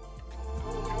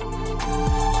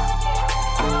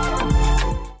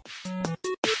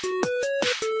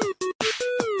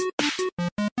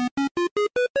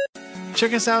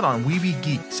 Check us out on Weeby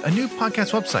Geeks, a new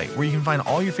podcast website where you can find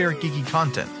all your favorite geeky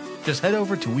content. Just head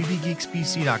over to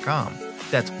WeebyGeeksPC.com.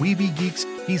 That's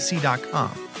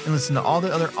WeebyGeeksPC.com and listen to all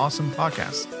the other awesome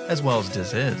podcasts, as well as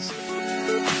Diz Hiz.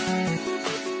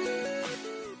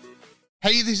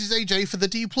 Hey, this is AJ for the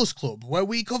D Plus Club, where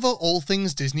we cover all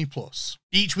things Disney Plus.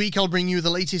 Each week I'll bring you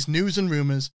the latest news and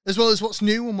rumours, as well as what's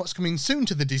new and what's coming soon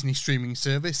to the Disney streaming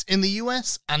service in the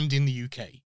US and in the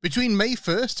UK. Between May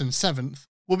 1st and 7th,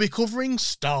 we'll be covering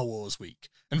Star Wars Week,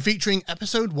 and featuring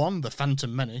Episode 1, The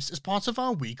Phantom Menace, as part of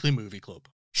our weekly movie club.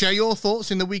 Share your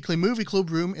thoughts in the weekly movie club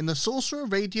room in the Sorcerer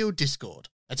Radio Discord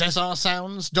at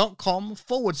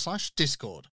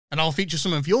srsounds.com/Discord, and I'll feature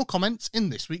some of your comments in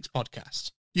this week's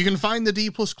podcast. You can find the D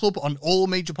Plus Club on all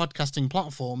major podcasting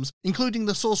platforms, including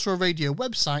the Sorcerer Radio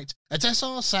website at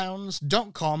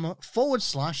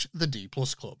srsounds.com/The D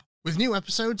Plus Club, with new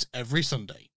episodes every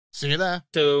Sunday. See you there.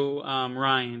 So,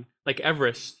 Ryan, like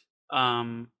Everest,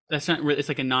 that's not really, it's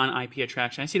like a non-IP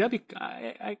attraction. I see that'd be,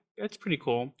 that's pretty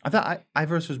cool. I thought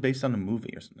Everest was based on a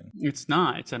movie or something. It's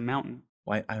not. It's a mountain.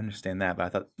 Well, I understand that, but I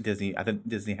thought Disney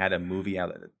had a movie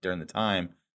out during the time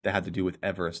that had to do with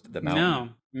Everest, the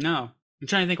mountain. No. I'm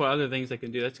trying to think what other things they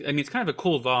can do. It's kind of a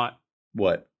cool thought.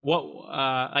 What?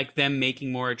 Like them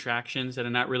making more attractions that are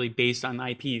not really based on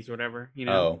IPs or whatever, you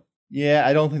know? Oh. Yeah,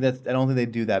 I don't think they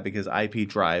do that because IP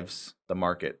drives the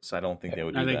market, so I don't think they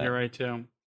would do that. I think you're right too.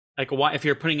 Like, why, if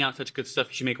you're putting out such good stuff,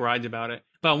 you should make rides about it.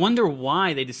 But I wonder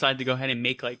why they decided to go ahead and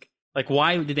make like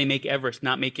why did they make Everest,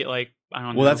 not make it like, I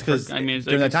don't know. Well, that's because during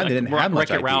that time they didn't have much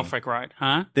IP. Wreck-It Ralph ride,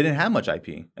 huh? They didn't have much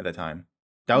IP at that time.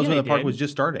 That was when the park was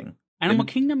just starting. Animal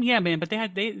Kingdom, yeah, man, but they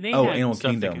had Animal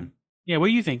Kingdom. Yeah, what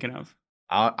are you thinking of?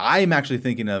 I'm actually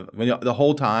thinking of the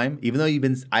whole time, even though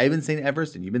I've been saying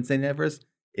Everest and you've been saying Everest.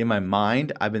 In my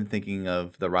mind, I've been thinking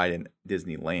of the ride in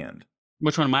Disneyland.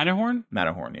 Which one, Matterhorn?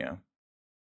 Matterhorn, yeah.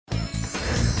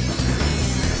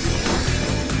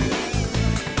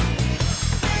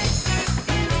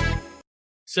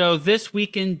 So this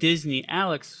week in Disney,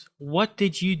 Alex, what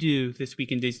did you do this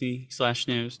week in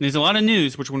Disney/news? There's a lot of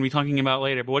news, which we're going to be talking about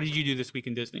later, but what did you do this week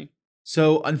in Disney?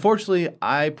 So unfortunately,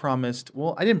 I promised.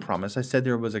 Well, I didn't promise. I said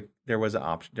there was an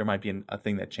option. There might be a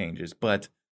thing that changes, but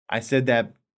I said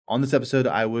that on this episode,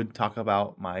 I would talk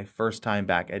about my first time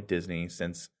back at Disney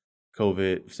since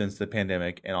COVID, since the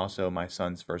pandemic, and also my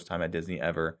son's first time at Disney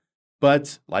ever.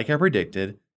 But like I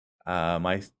predicted,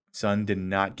 my son did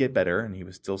not get better, and he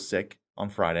was still sick on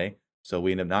Friday, so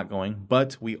we ended up not going.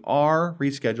 But we are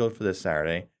rescheduled for this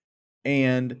Saturday,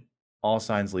 and all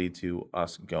signs lead to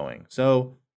us going.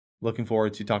 So looking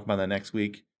forward to talking about that next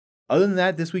week. Other than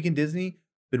that, this week in Disney,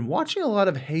 been watching a lot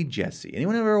of Hey Jesse.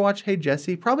 Anyone ever watch Hey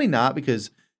Jesse? Probably not,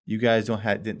 because you guys don't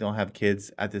have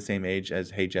kids at the same age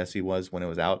as Hey Jesse was when it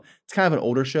was out. It's kind of an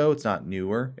older show. It's not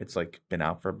newer. It's like been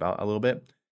out for about a little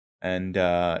bit. And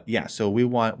so we've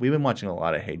been watching a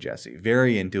lot of Hey Jesse.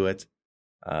 Very into it.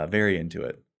 Very into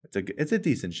it. It's a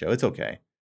decent show. It's okay.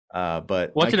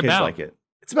 But what's my it kids about? like it.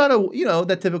 It's about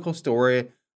that typical story.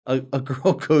 A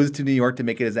girl goes to New York to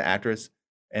make it as an actress,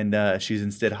 and she's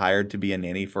instead hired to be a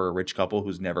nanny for a rich couple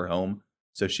who's never home.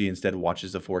 So she instead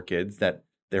watches the 4 kids that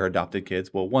they're adopted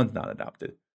kids. Well, one's not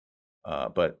adopted,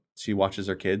 but she watches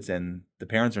her kids, and the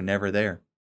parents are never there.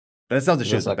 But that's not what the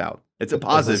show's about. It's a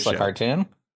positive show. Is this a cartoon?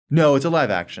 No, it's a live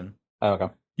action. Oh, okay.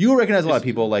 You will recognize a lot of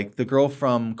people, like the girl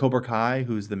from Cobra Kai,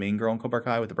 who's the main girl in Cobra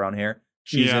Kai with the brown hair.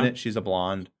 She's in it. She's a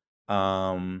blonde.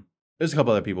 There's a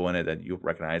couple other people in it that you'll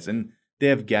recognize, and they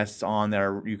have guests on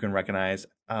that you can recognize.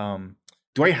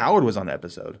 Dwight Howard was on the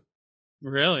episode.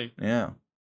 Really? Yeah.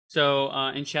 So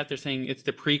in chat, they're saying it's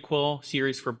the prequel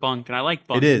series for Bunked, and I like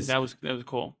Bunked. It is. That was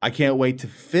cool. I can't wait to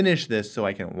finish this so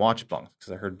I can watch Bunked,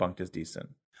 because I heard Bunked is decent.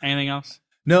 Anything else?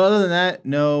 No, other than that,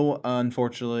 no.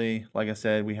 Unfortunately, like I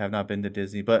said, we have not been to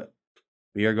Disney, but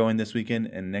we are going this weekend,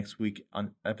 and next week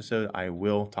on episode, I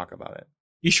will talk about it.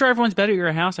 You sure everyone's better at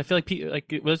your house? I feel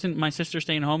like wasn't my sister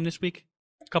staying home this week?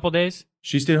 A couple days?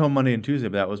 She stayed home Monday and Tuesday,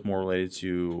 but that was more related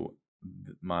to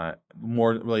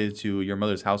your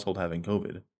mother's household having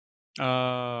COVID.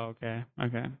 Oh, okay.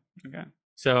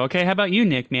 So, okay, how about you,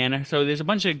 Nick, man? So there's a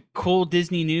bunch of cool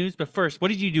Disney news, but first, what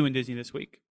did you do in Disney this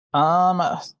week?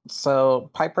 So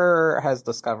Piper has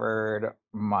discovered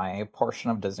my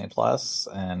portion of Disney Plus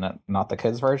and not the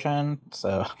kids version.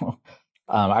 So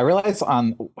I realized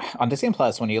on Disney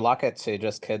Plus, when you lock it to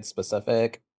just kids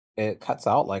specific, it cuts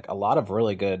out like a lot of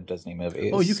really good Disney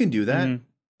movies. Oh, you can do that? Mhm.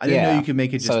 I didn't know Yeah. you could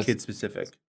make it So just it's- kid specific.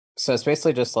 So it's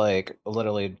basically just like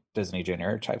literally Disney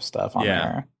Junior type stuff on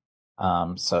Yeah.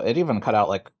 there. So it even cut out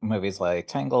like movies like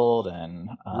Tangled and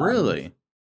Really?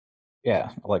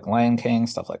 yeah, like Lion King,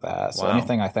 stuff like that. So Wow.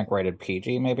 anything I think rated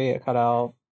PG, maybe it cut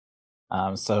out.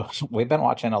 So we've been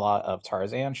watching a lot of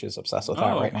Tarzan. She's obsessed with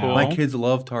that Oh, right cool. now. My kids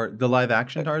love the live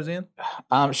action Tarzan.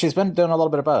 She's been doing a little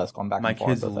bit of both, going back My and forth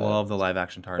kids with love it. the live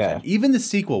action Tarzan. Yeah. Even the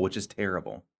sequel, which is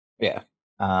terrible. Yeah.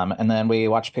 And then we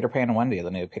watched Peter Pan and Wendy,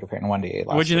 the new Peter Pan and Wendy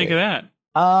last What'd you think week. of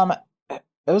that?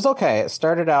 It was okay. It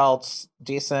started out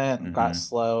decent, got Mhm.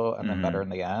 slow, and then Mhm. better in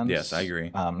the end. Yes, I agree.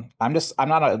 I'm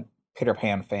not a Peter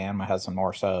Pan fan. My husband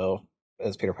more so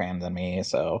is Peter Pan than me.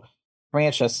 So for me,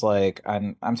 it's just like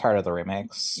I'm tired of the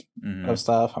remakes Mhm. of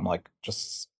stuff. I'm like,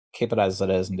 just keep it as it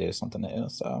is and do something new.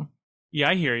 So Yeah,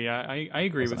 I hear you. I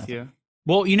agree Wasn't with it? you.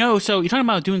 Well, so you're talking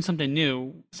about doing something new.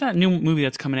 What's that new movie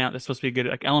that's coming out that's supposed to be good?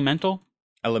 Like Elemental?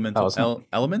 Elemental. it's not-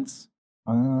 Elements?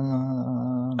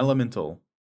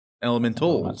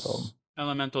 Elementals.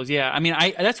 Elementals, yeah. I mean,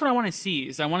 that's what I want to see.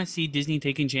 Is I want to see Disney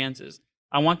taking chances.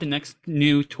 I want the next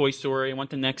new Toy Story. I want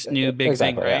the next new big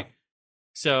Exactly, thing, right? yeah.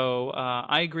 So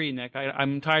I agree, Nick.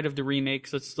 I'm tired of the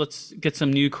remakes. Let's get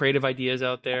some new creative ideas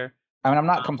out there. I mean, I'm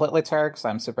not completely tired because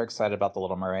I'm super excited about The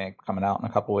Little Mermaid coming out in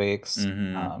a couple weeks.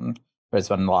 Mhm. There's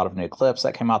been a lot of new clips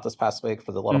that came out this past week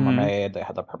for The Little Mhm. Mermaid. They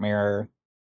had the premiere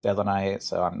the other night,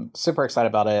 so I'm super excited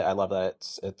about it. I love that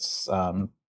it's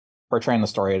portraying the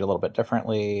story a little bit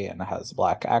differently, and it has a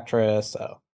black actress,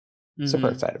 so super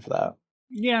Mhm. excited for that.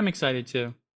 Yeah, I'm excited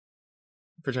too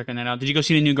for checking that out. Did you go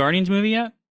see the new Guardians movie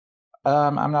yet?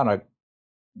 I'm not a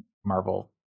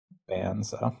Marvel fan,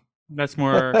 so That's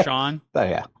more Sean. but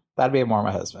yeah, that'd be more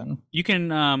my husband. You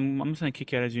can. I'm just gonna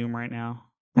kick you out of Zoom right now.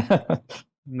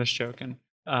 I'm just joking.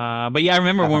 But yeah, I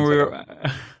remember Have when fun, we Psycho.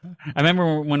 were. I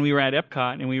remember when we were at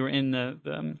Epcot and we were in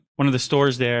the one of the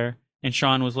stores there, and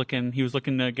Sean was looking. He was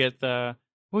looking to get the.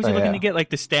 What was he Oh, looking yeah. to get? Like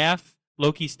the staff,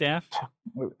 Loki staff.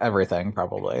 Everything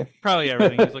probably. Probably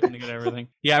everything. He was looking to get everything.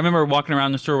 Yeah, I remember walking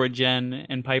around the store with Jen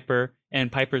and Piper's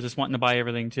just wanting to buy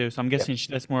everything too. So I'm guessing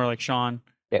that's more like Sean.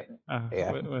 Yeah.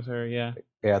 Yeah. With her, yeah.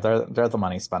 Yeah, they're the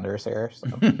money spenders here. So.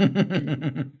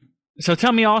 So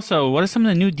tell me also, what are some of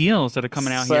the new deals that are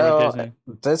coming out here with Disney?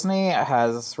 Disney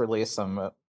has released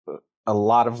a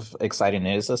lot of exciting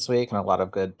news this week and a lot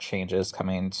of good changes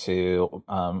coming to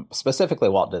specifically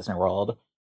Walt Disney World.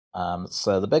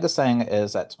 So the biggest thing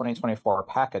is that 2024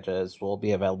 packages will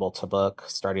be available to book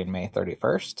starting May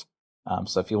 31st.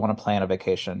 So if you want to plan a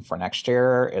vacation for next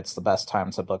year, it's the best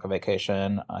time to book a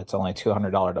vacation. It's only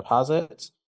 $200 deposit,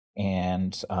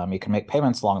 and you can make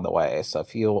payments along the way. So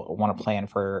if you want to plan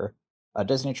for a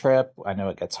Disney trip, I know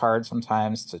it gets hard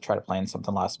sometimes to try to plan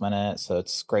something last minute. So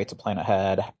it's great to plan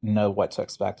ahead, know what to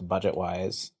expect budget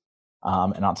wise.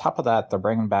 And on top of that, they're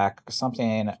bringing back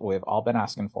something we've all been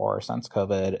asking for since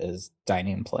COVID is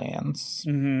dining plans.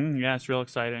 Mm-hmm. Yeah, it's real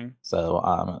exciting.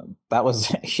 So that was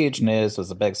huge news. It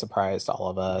was a big surprise to all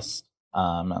of us.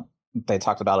 They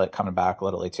talked about it coming back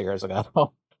literally 2 years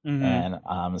ago. Mhm.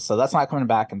 And so that's not coming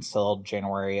back until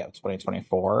January of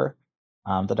 2024,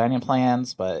 the dining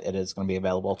plans, but it is going to be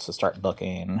available to start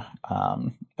booking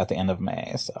at the end of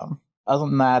May. So other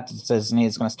than that, Disney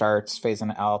is going to start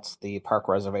phasing out the park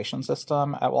reservation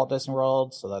system at Walt Disney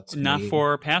World. So that's gonna Not be-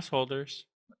 for pass holders.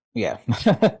 yeah,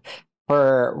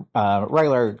 for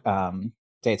regular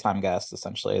daytime guests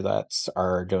essentially that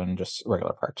are doing just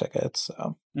regular park tickets.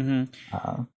 So Hmm.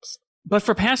 uh, But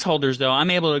for pass holders, though, I'm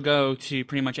able to go to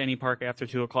pretty much any park after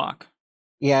 2:00.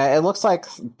 yeah, it looks like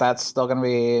that's still going to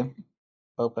be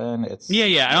open.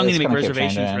 Yeah. I don't need it's to make gonna keep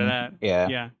reservations for changing. that. Yeah,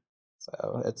 Yeah.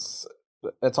 so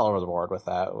it's all over the board with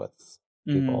that with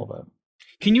people. But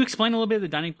Can you explain a little bit of the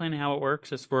dining plan and how it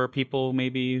works, as for people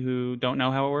maybe who don't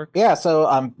know how it works? yeah,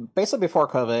 so basically before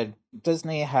COVID,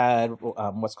 Disney had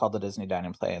what's called the Disney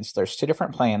dining plans. There's two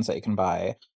different plans that you can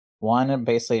buy. One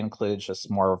basically includes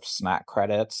just more of snack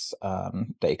credits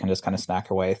that you can just kind of snack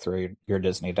your way through your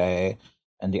Disney day.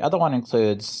 And the other one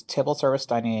includes table service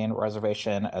dining,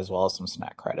 reservation, as well as some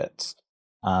snack credits.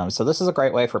 So this is a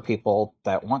great way for people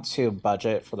that want to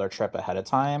budget for their trip ahead of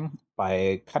time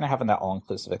by kind of having that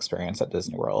all-inclusive experience at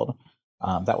Disney World.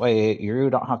 That way you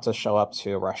don't have to show up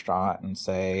to a restaurant and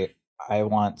say, I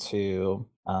want to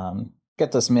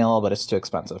get this meal, but it's too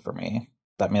expensive for me.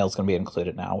 That meal is going to be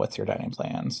included now with your dining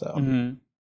plan. So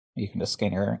you can just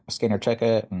scan your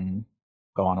ticket and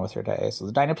go on with your day. So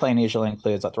the dining plan usually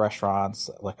includes at the restaurants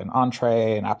like an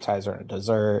entree, an appetizer, and a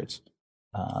dessert.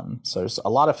 So there's a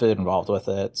lot of food involved with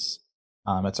it.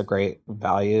 It's a great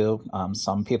value.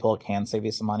 Some people can save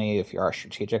you some money if you are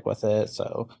strategic with it.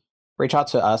 So reach out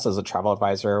to us as a travel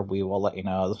advisor. We will let you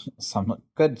know some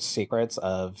good secrets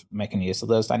of making use of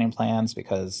those dining plans,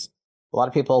 because a lot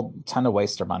of people tend to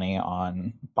waste their money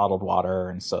on bottled water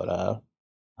and soda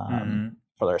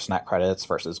for their snack credits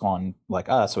versus going like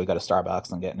us. So we go to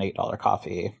Starbucks and get an $8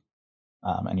 coffee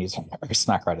and use our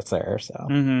snack credits there.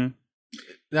 So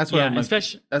that's what I'm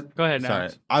especially. Go ahead. Sorry,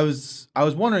 Alex. I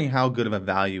was wondering how good of a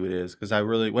value it is, because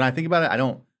when I think about it, I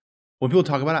don't. When people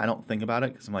talk about it, I don't think about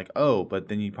it because I'm like, oh, but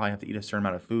then you probably have to eat a certain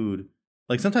amount of food.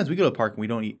 Like sometimes we go to a park and we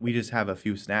don't eat, we just have a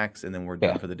few snacks and then we're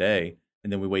done for the day,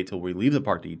 and then we wait till we leave the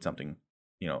park to eat something,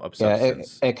 of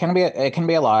substance. It can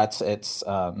be a lot. It's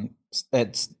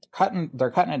cutting. They're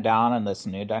cutting it down in this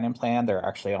new dining plan. They're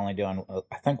actually only doing,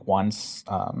 I think, one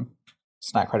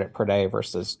snack credit per day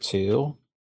versus two.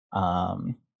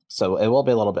 So it will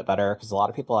be a little bit better because a lot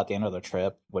of people at the end of their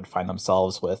trip would find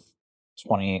themselves with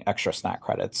 20 extra snack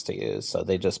credits to use. So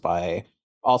they just buy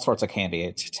all sorts of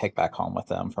candy to take back home with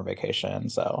them for vacation.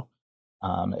 So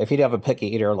if you have a picky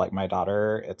eater like my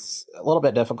daughter, it's a little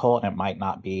bit difficult and it might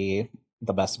not be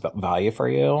the best value for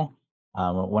you.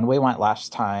 When we went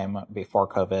last time before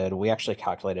COVID, we actually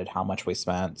calculated how much we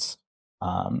spent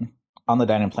on the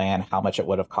dining plan, how much it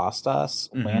would have cost us.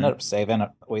 We ended up saved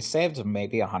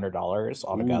maybe $100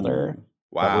 altogether. Ooh,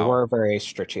 wow. But we were very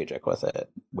strategic with it.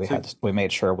 We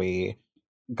made sure we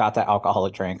got that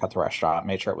alcoholic drink at the restaurant,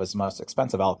 made sure it was the most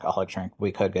expensive alcoholic drink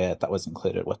we could get that was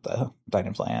included with the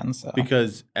dining plan. So.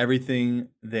 Because everything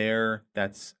there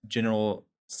that's general,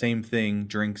 same thing,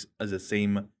 drinks as the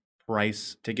same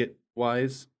price ticket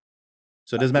wise.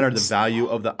 So it doesn't matter the value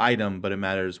of the item, but it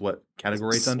matters what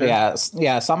category it's under.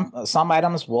 Yeah. Some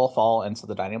items will fall into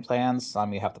the dining plans.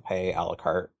 Some you have to pay a la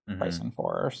carte pricing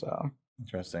for. So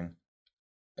interesting.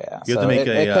 Yeah, you have so to make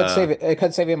it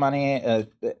could save you money.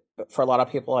 For a lot of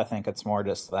people, I think it's more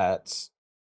just that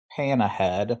paying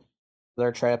ahead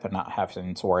their trip and not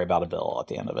having to worry about a bill at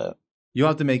the end of it. You'll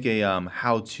have to make a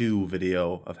how-to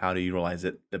video of how to utilize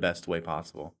it the best way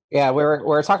possible. Yeah, we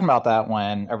were talking about that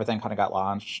when everything kind of got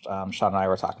launched. Sean and I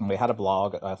were talking. We had a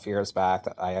blog a few years back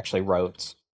that I actually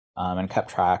wrote and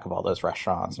kept track of all those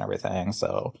restaurants and everything.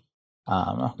 So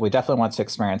we definitely want to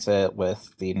experience it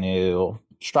with the new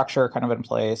structure kind of in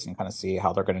place and kind of see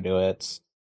how they're going to do it.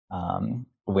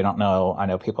 We don't know. I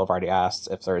know people have already asked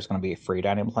if there's going to be free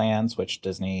dining plans, which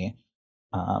Disney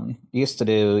used to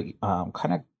do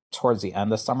kind of towards the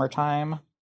end of summertime,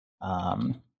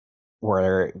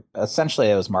 where essentially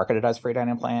it was marketed as free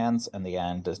dining plans. In the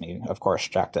end, Disney, of course,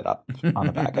 jacked it up on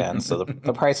the back end. So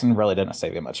the pricing really didn't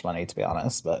save you much money, to be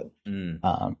honest. But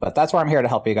that's where I'm here to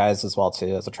help you guys as well,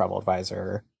 too, as a travel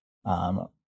advisor.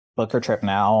 Book your trip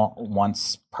now.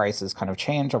 Once prices kind of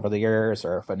change over the years,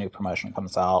 or if a new promotion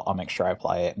comes out, I'll make sure I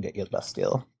apply it and get you the best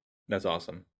deal. That's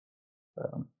awesome.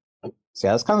 So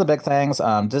yeah, that's kind of the big things.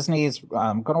 Disney's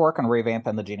going to work on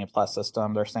revamping the Genie Plus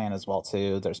system. They're saying as well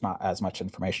too. There's not as much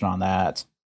information on that.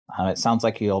 It sounds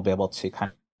like you'll be able to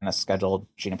kind of schedule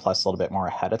Genie Plus a little bit more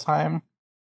ahead of time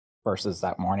versus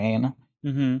that morning.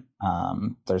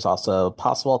 There's also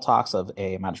possible talks of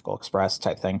a Magical Express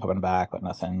type thing coming back, but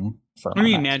nothing firm. What do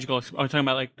you mean Magical? Are you talking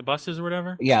about like the buses or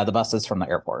whatever? Yeah, the buses from the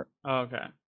airport. Oh, okay.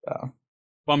 So.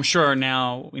 Well, I'm sure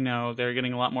now they're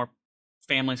getting a lot more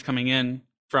families coming in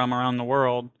from around the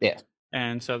world. Yeah.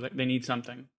 And so they need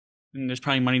something. And there's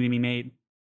probably money to be made.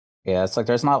 Yeah, it's like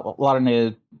there's not a lot of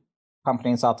new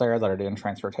companies out there that are doing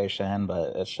transportation,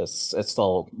 but it's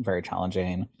still very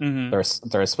challenging. There's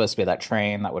supposed to be that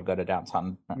train that would go to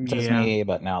downtown Disney,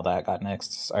 but now that got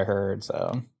nixed, I heard.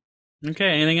 So okay,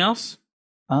 anything else?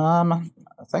 I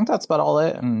think that's about all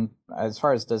it, and as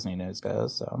far as Disney news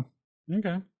goes. So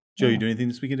okay, Joe, you do anything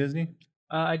this week at Disney?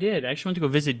 I did. I actually went to go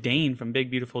visit Dane from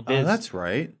Big Beautiful Diz. Oh, that's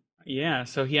right. Yeah,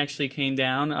 so he actually came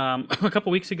down a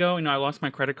couple weeks ago. I lost my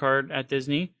credit card at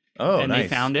Disney. Oh, and nice. They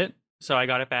found it, so I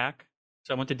got it back.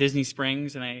 So I went to Disney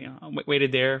Springs, and I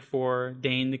waited there for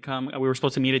Dane to come. We were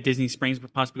supposed to meet at Disney Springs,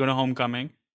 but possibly go to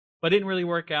Homecoming. But it didn't really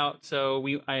work out, so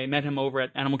I met him over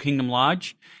at Animal Kingdom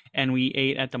Lodge, and we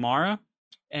ate at the Mara.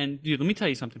 And dude, let me tell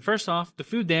you something. First off, the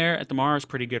food there at the Mara is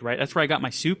pretty good, right? That's where I got my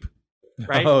soup,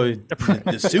 right? Oh,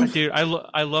 the soup? Dude, I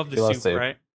love the You love soup, soup.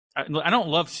 right? I don't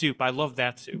love soup. I love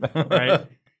that soup, right?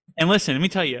 And listen, let me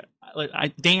tell you,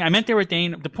 Dane, I meant there with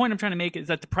Dane. The point I'm trying to make is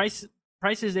that the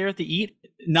prices there to eat,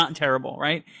 not terrible,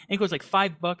 right? I think it was like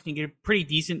 $5 and you get a pretty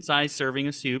decent sized serving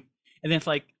of soup. And then if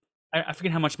like, I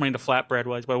forget how much money the flatbread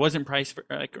was, but it wasn't priced for,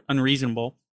 like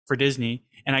unreasonable for Disney.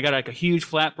 And I got like a huge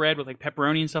flatbread with like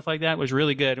pepperoni and stuff like that. It was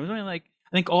really good. It was only like,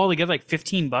 I think all together like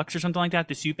 $15 or something like that,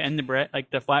 the soup and the bread, like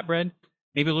the flatbread,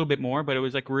 maybe a little bit more, but it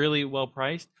was like really well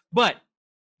priced. But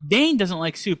Dane doesn't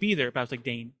like soup either. But I was like,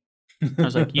 Dane, I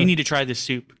was like, you need to try this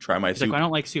soup. Try my He's soup. like, I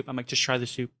don't like soup. I'm like, just try the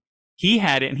soup. He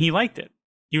had it and he liked it.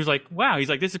 He was like, wow. He's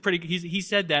like, this is pretty good. He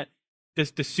said that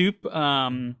the soup,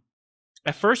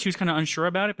 at first he was kind of unsure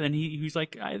about it, but then he was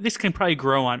like, this can probably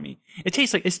grow on me. It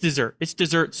tastes like it's dessert. It's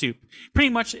dessert soup. Pretty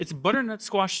much it's butternut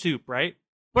squash soup, right?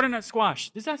 Butternut squash.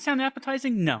 Does that sound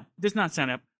appetizing? No, it does not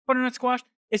sound butternut squash.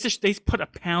 It's just they put a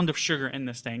pound of sugar in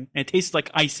this thing and it tastes like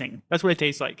icing. That's what it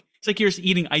tastes like. It's like you're just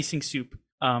eating icing soup.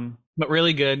 But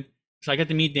really good. So I got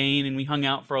to meet Dane and we hung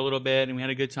out for a little bit and we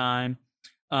had a good time.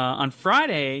 On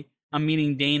Friday, I'm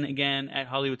meeting Dane again at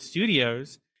Hollywood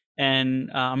Studios,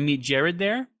 and I'll meet Jared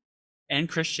there and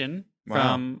Christian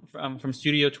from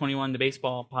Studio 21, the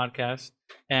baseball podcast,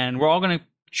 and we're all gonna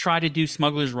try to do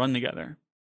Smuggler's Run together.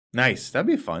 Nice, that'd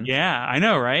be fun. Yeah, I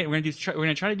know, right? We're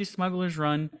gonna try to do Smuggler's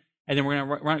Run, and then we're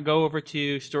gonna go over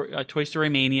to Toy Story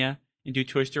Mania and do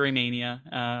Toy Story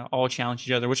Mania. All challenge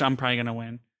each other, which I'm probably gonna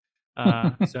win.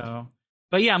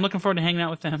 But yeah, I'm looking forward to hanging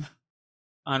out with them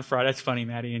on Friday. That's funny,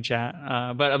 Maddie in chat.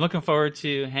 But I'm looking forward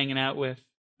to hanging out with.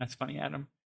 That's funny, Adam.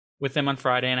 With them on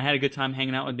Friday, and I had a good time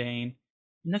hanging out with Dane.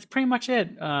 And that's pretty much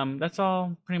it. That's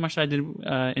all pretty much I did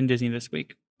in Disney this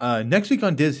week. Next week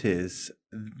on Diz His,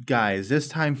 guys, this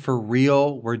time for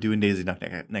real, we're doing Daisy Duck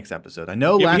next episode. I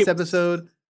know last episode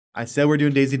I said we're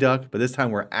doing Daisy Duck, but this time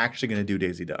we're actually going to do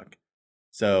Daisy Duck.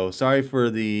 So sorry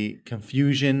for the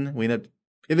confusion. We ended up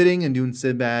pivoting and doing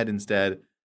Sinbad instead.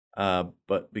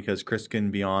 But because Chris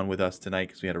couldn't be on with us tonight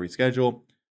because we had to reschedule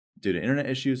due to internet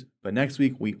issues. But next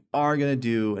week we are going to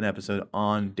do an episode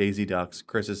on Daisy Duck's,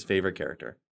 Chris's favorite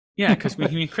character. Yeah, because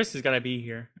Chris has got to be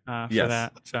here for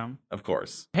that. So of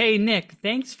course. Hey, Nick,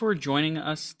 thanks for joining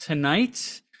us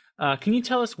tonight. Can you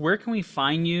tell us where can we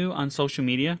find you on social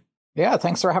media? Yeah,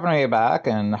 thanks for having me back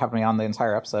and having me on the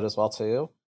entire episode as well, too.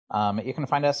 You can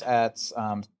find us at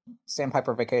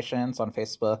Sandpiper Vacations on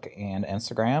Facebook and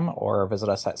Instagram, or visit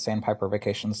us at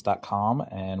sandpipervacations.com,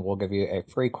 and we'll give you a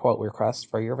free quote request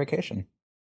for your vacation.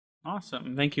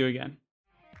 Awesome. Thank you again.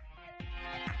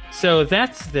 So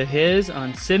that's the His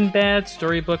on Sinbad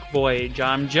Storybook Voyage.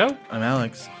 I'm Joe. I'm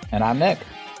Alex. And I'm Nick.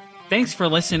 Thanks for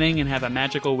listening and have a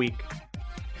magical week.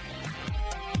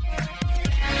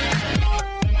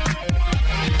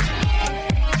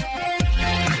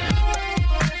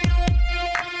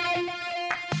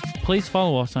 Please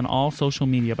follow us on all social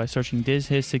media by searching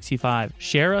DizHiz65.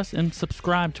 Share us and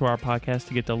subscribe to our podcast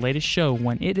to get the latest show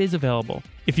when it is available.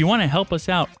 If you want to help us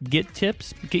out, get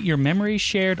tips, get your memories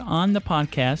shared on the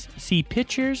podcast, see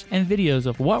pictures and videos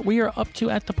of what we are up to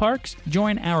at the parks,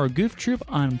 join our goof troop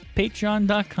on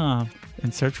patreon.com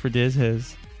and search for Diz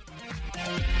His.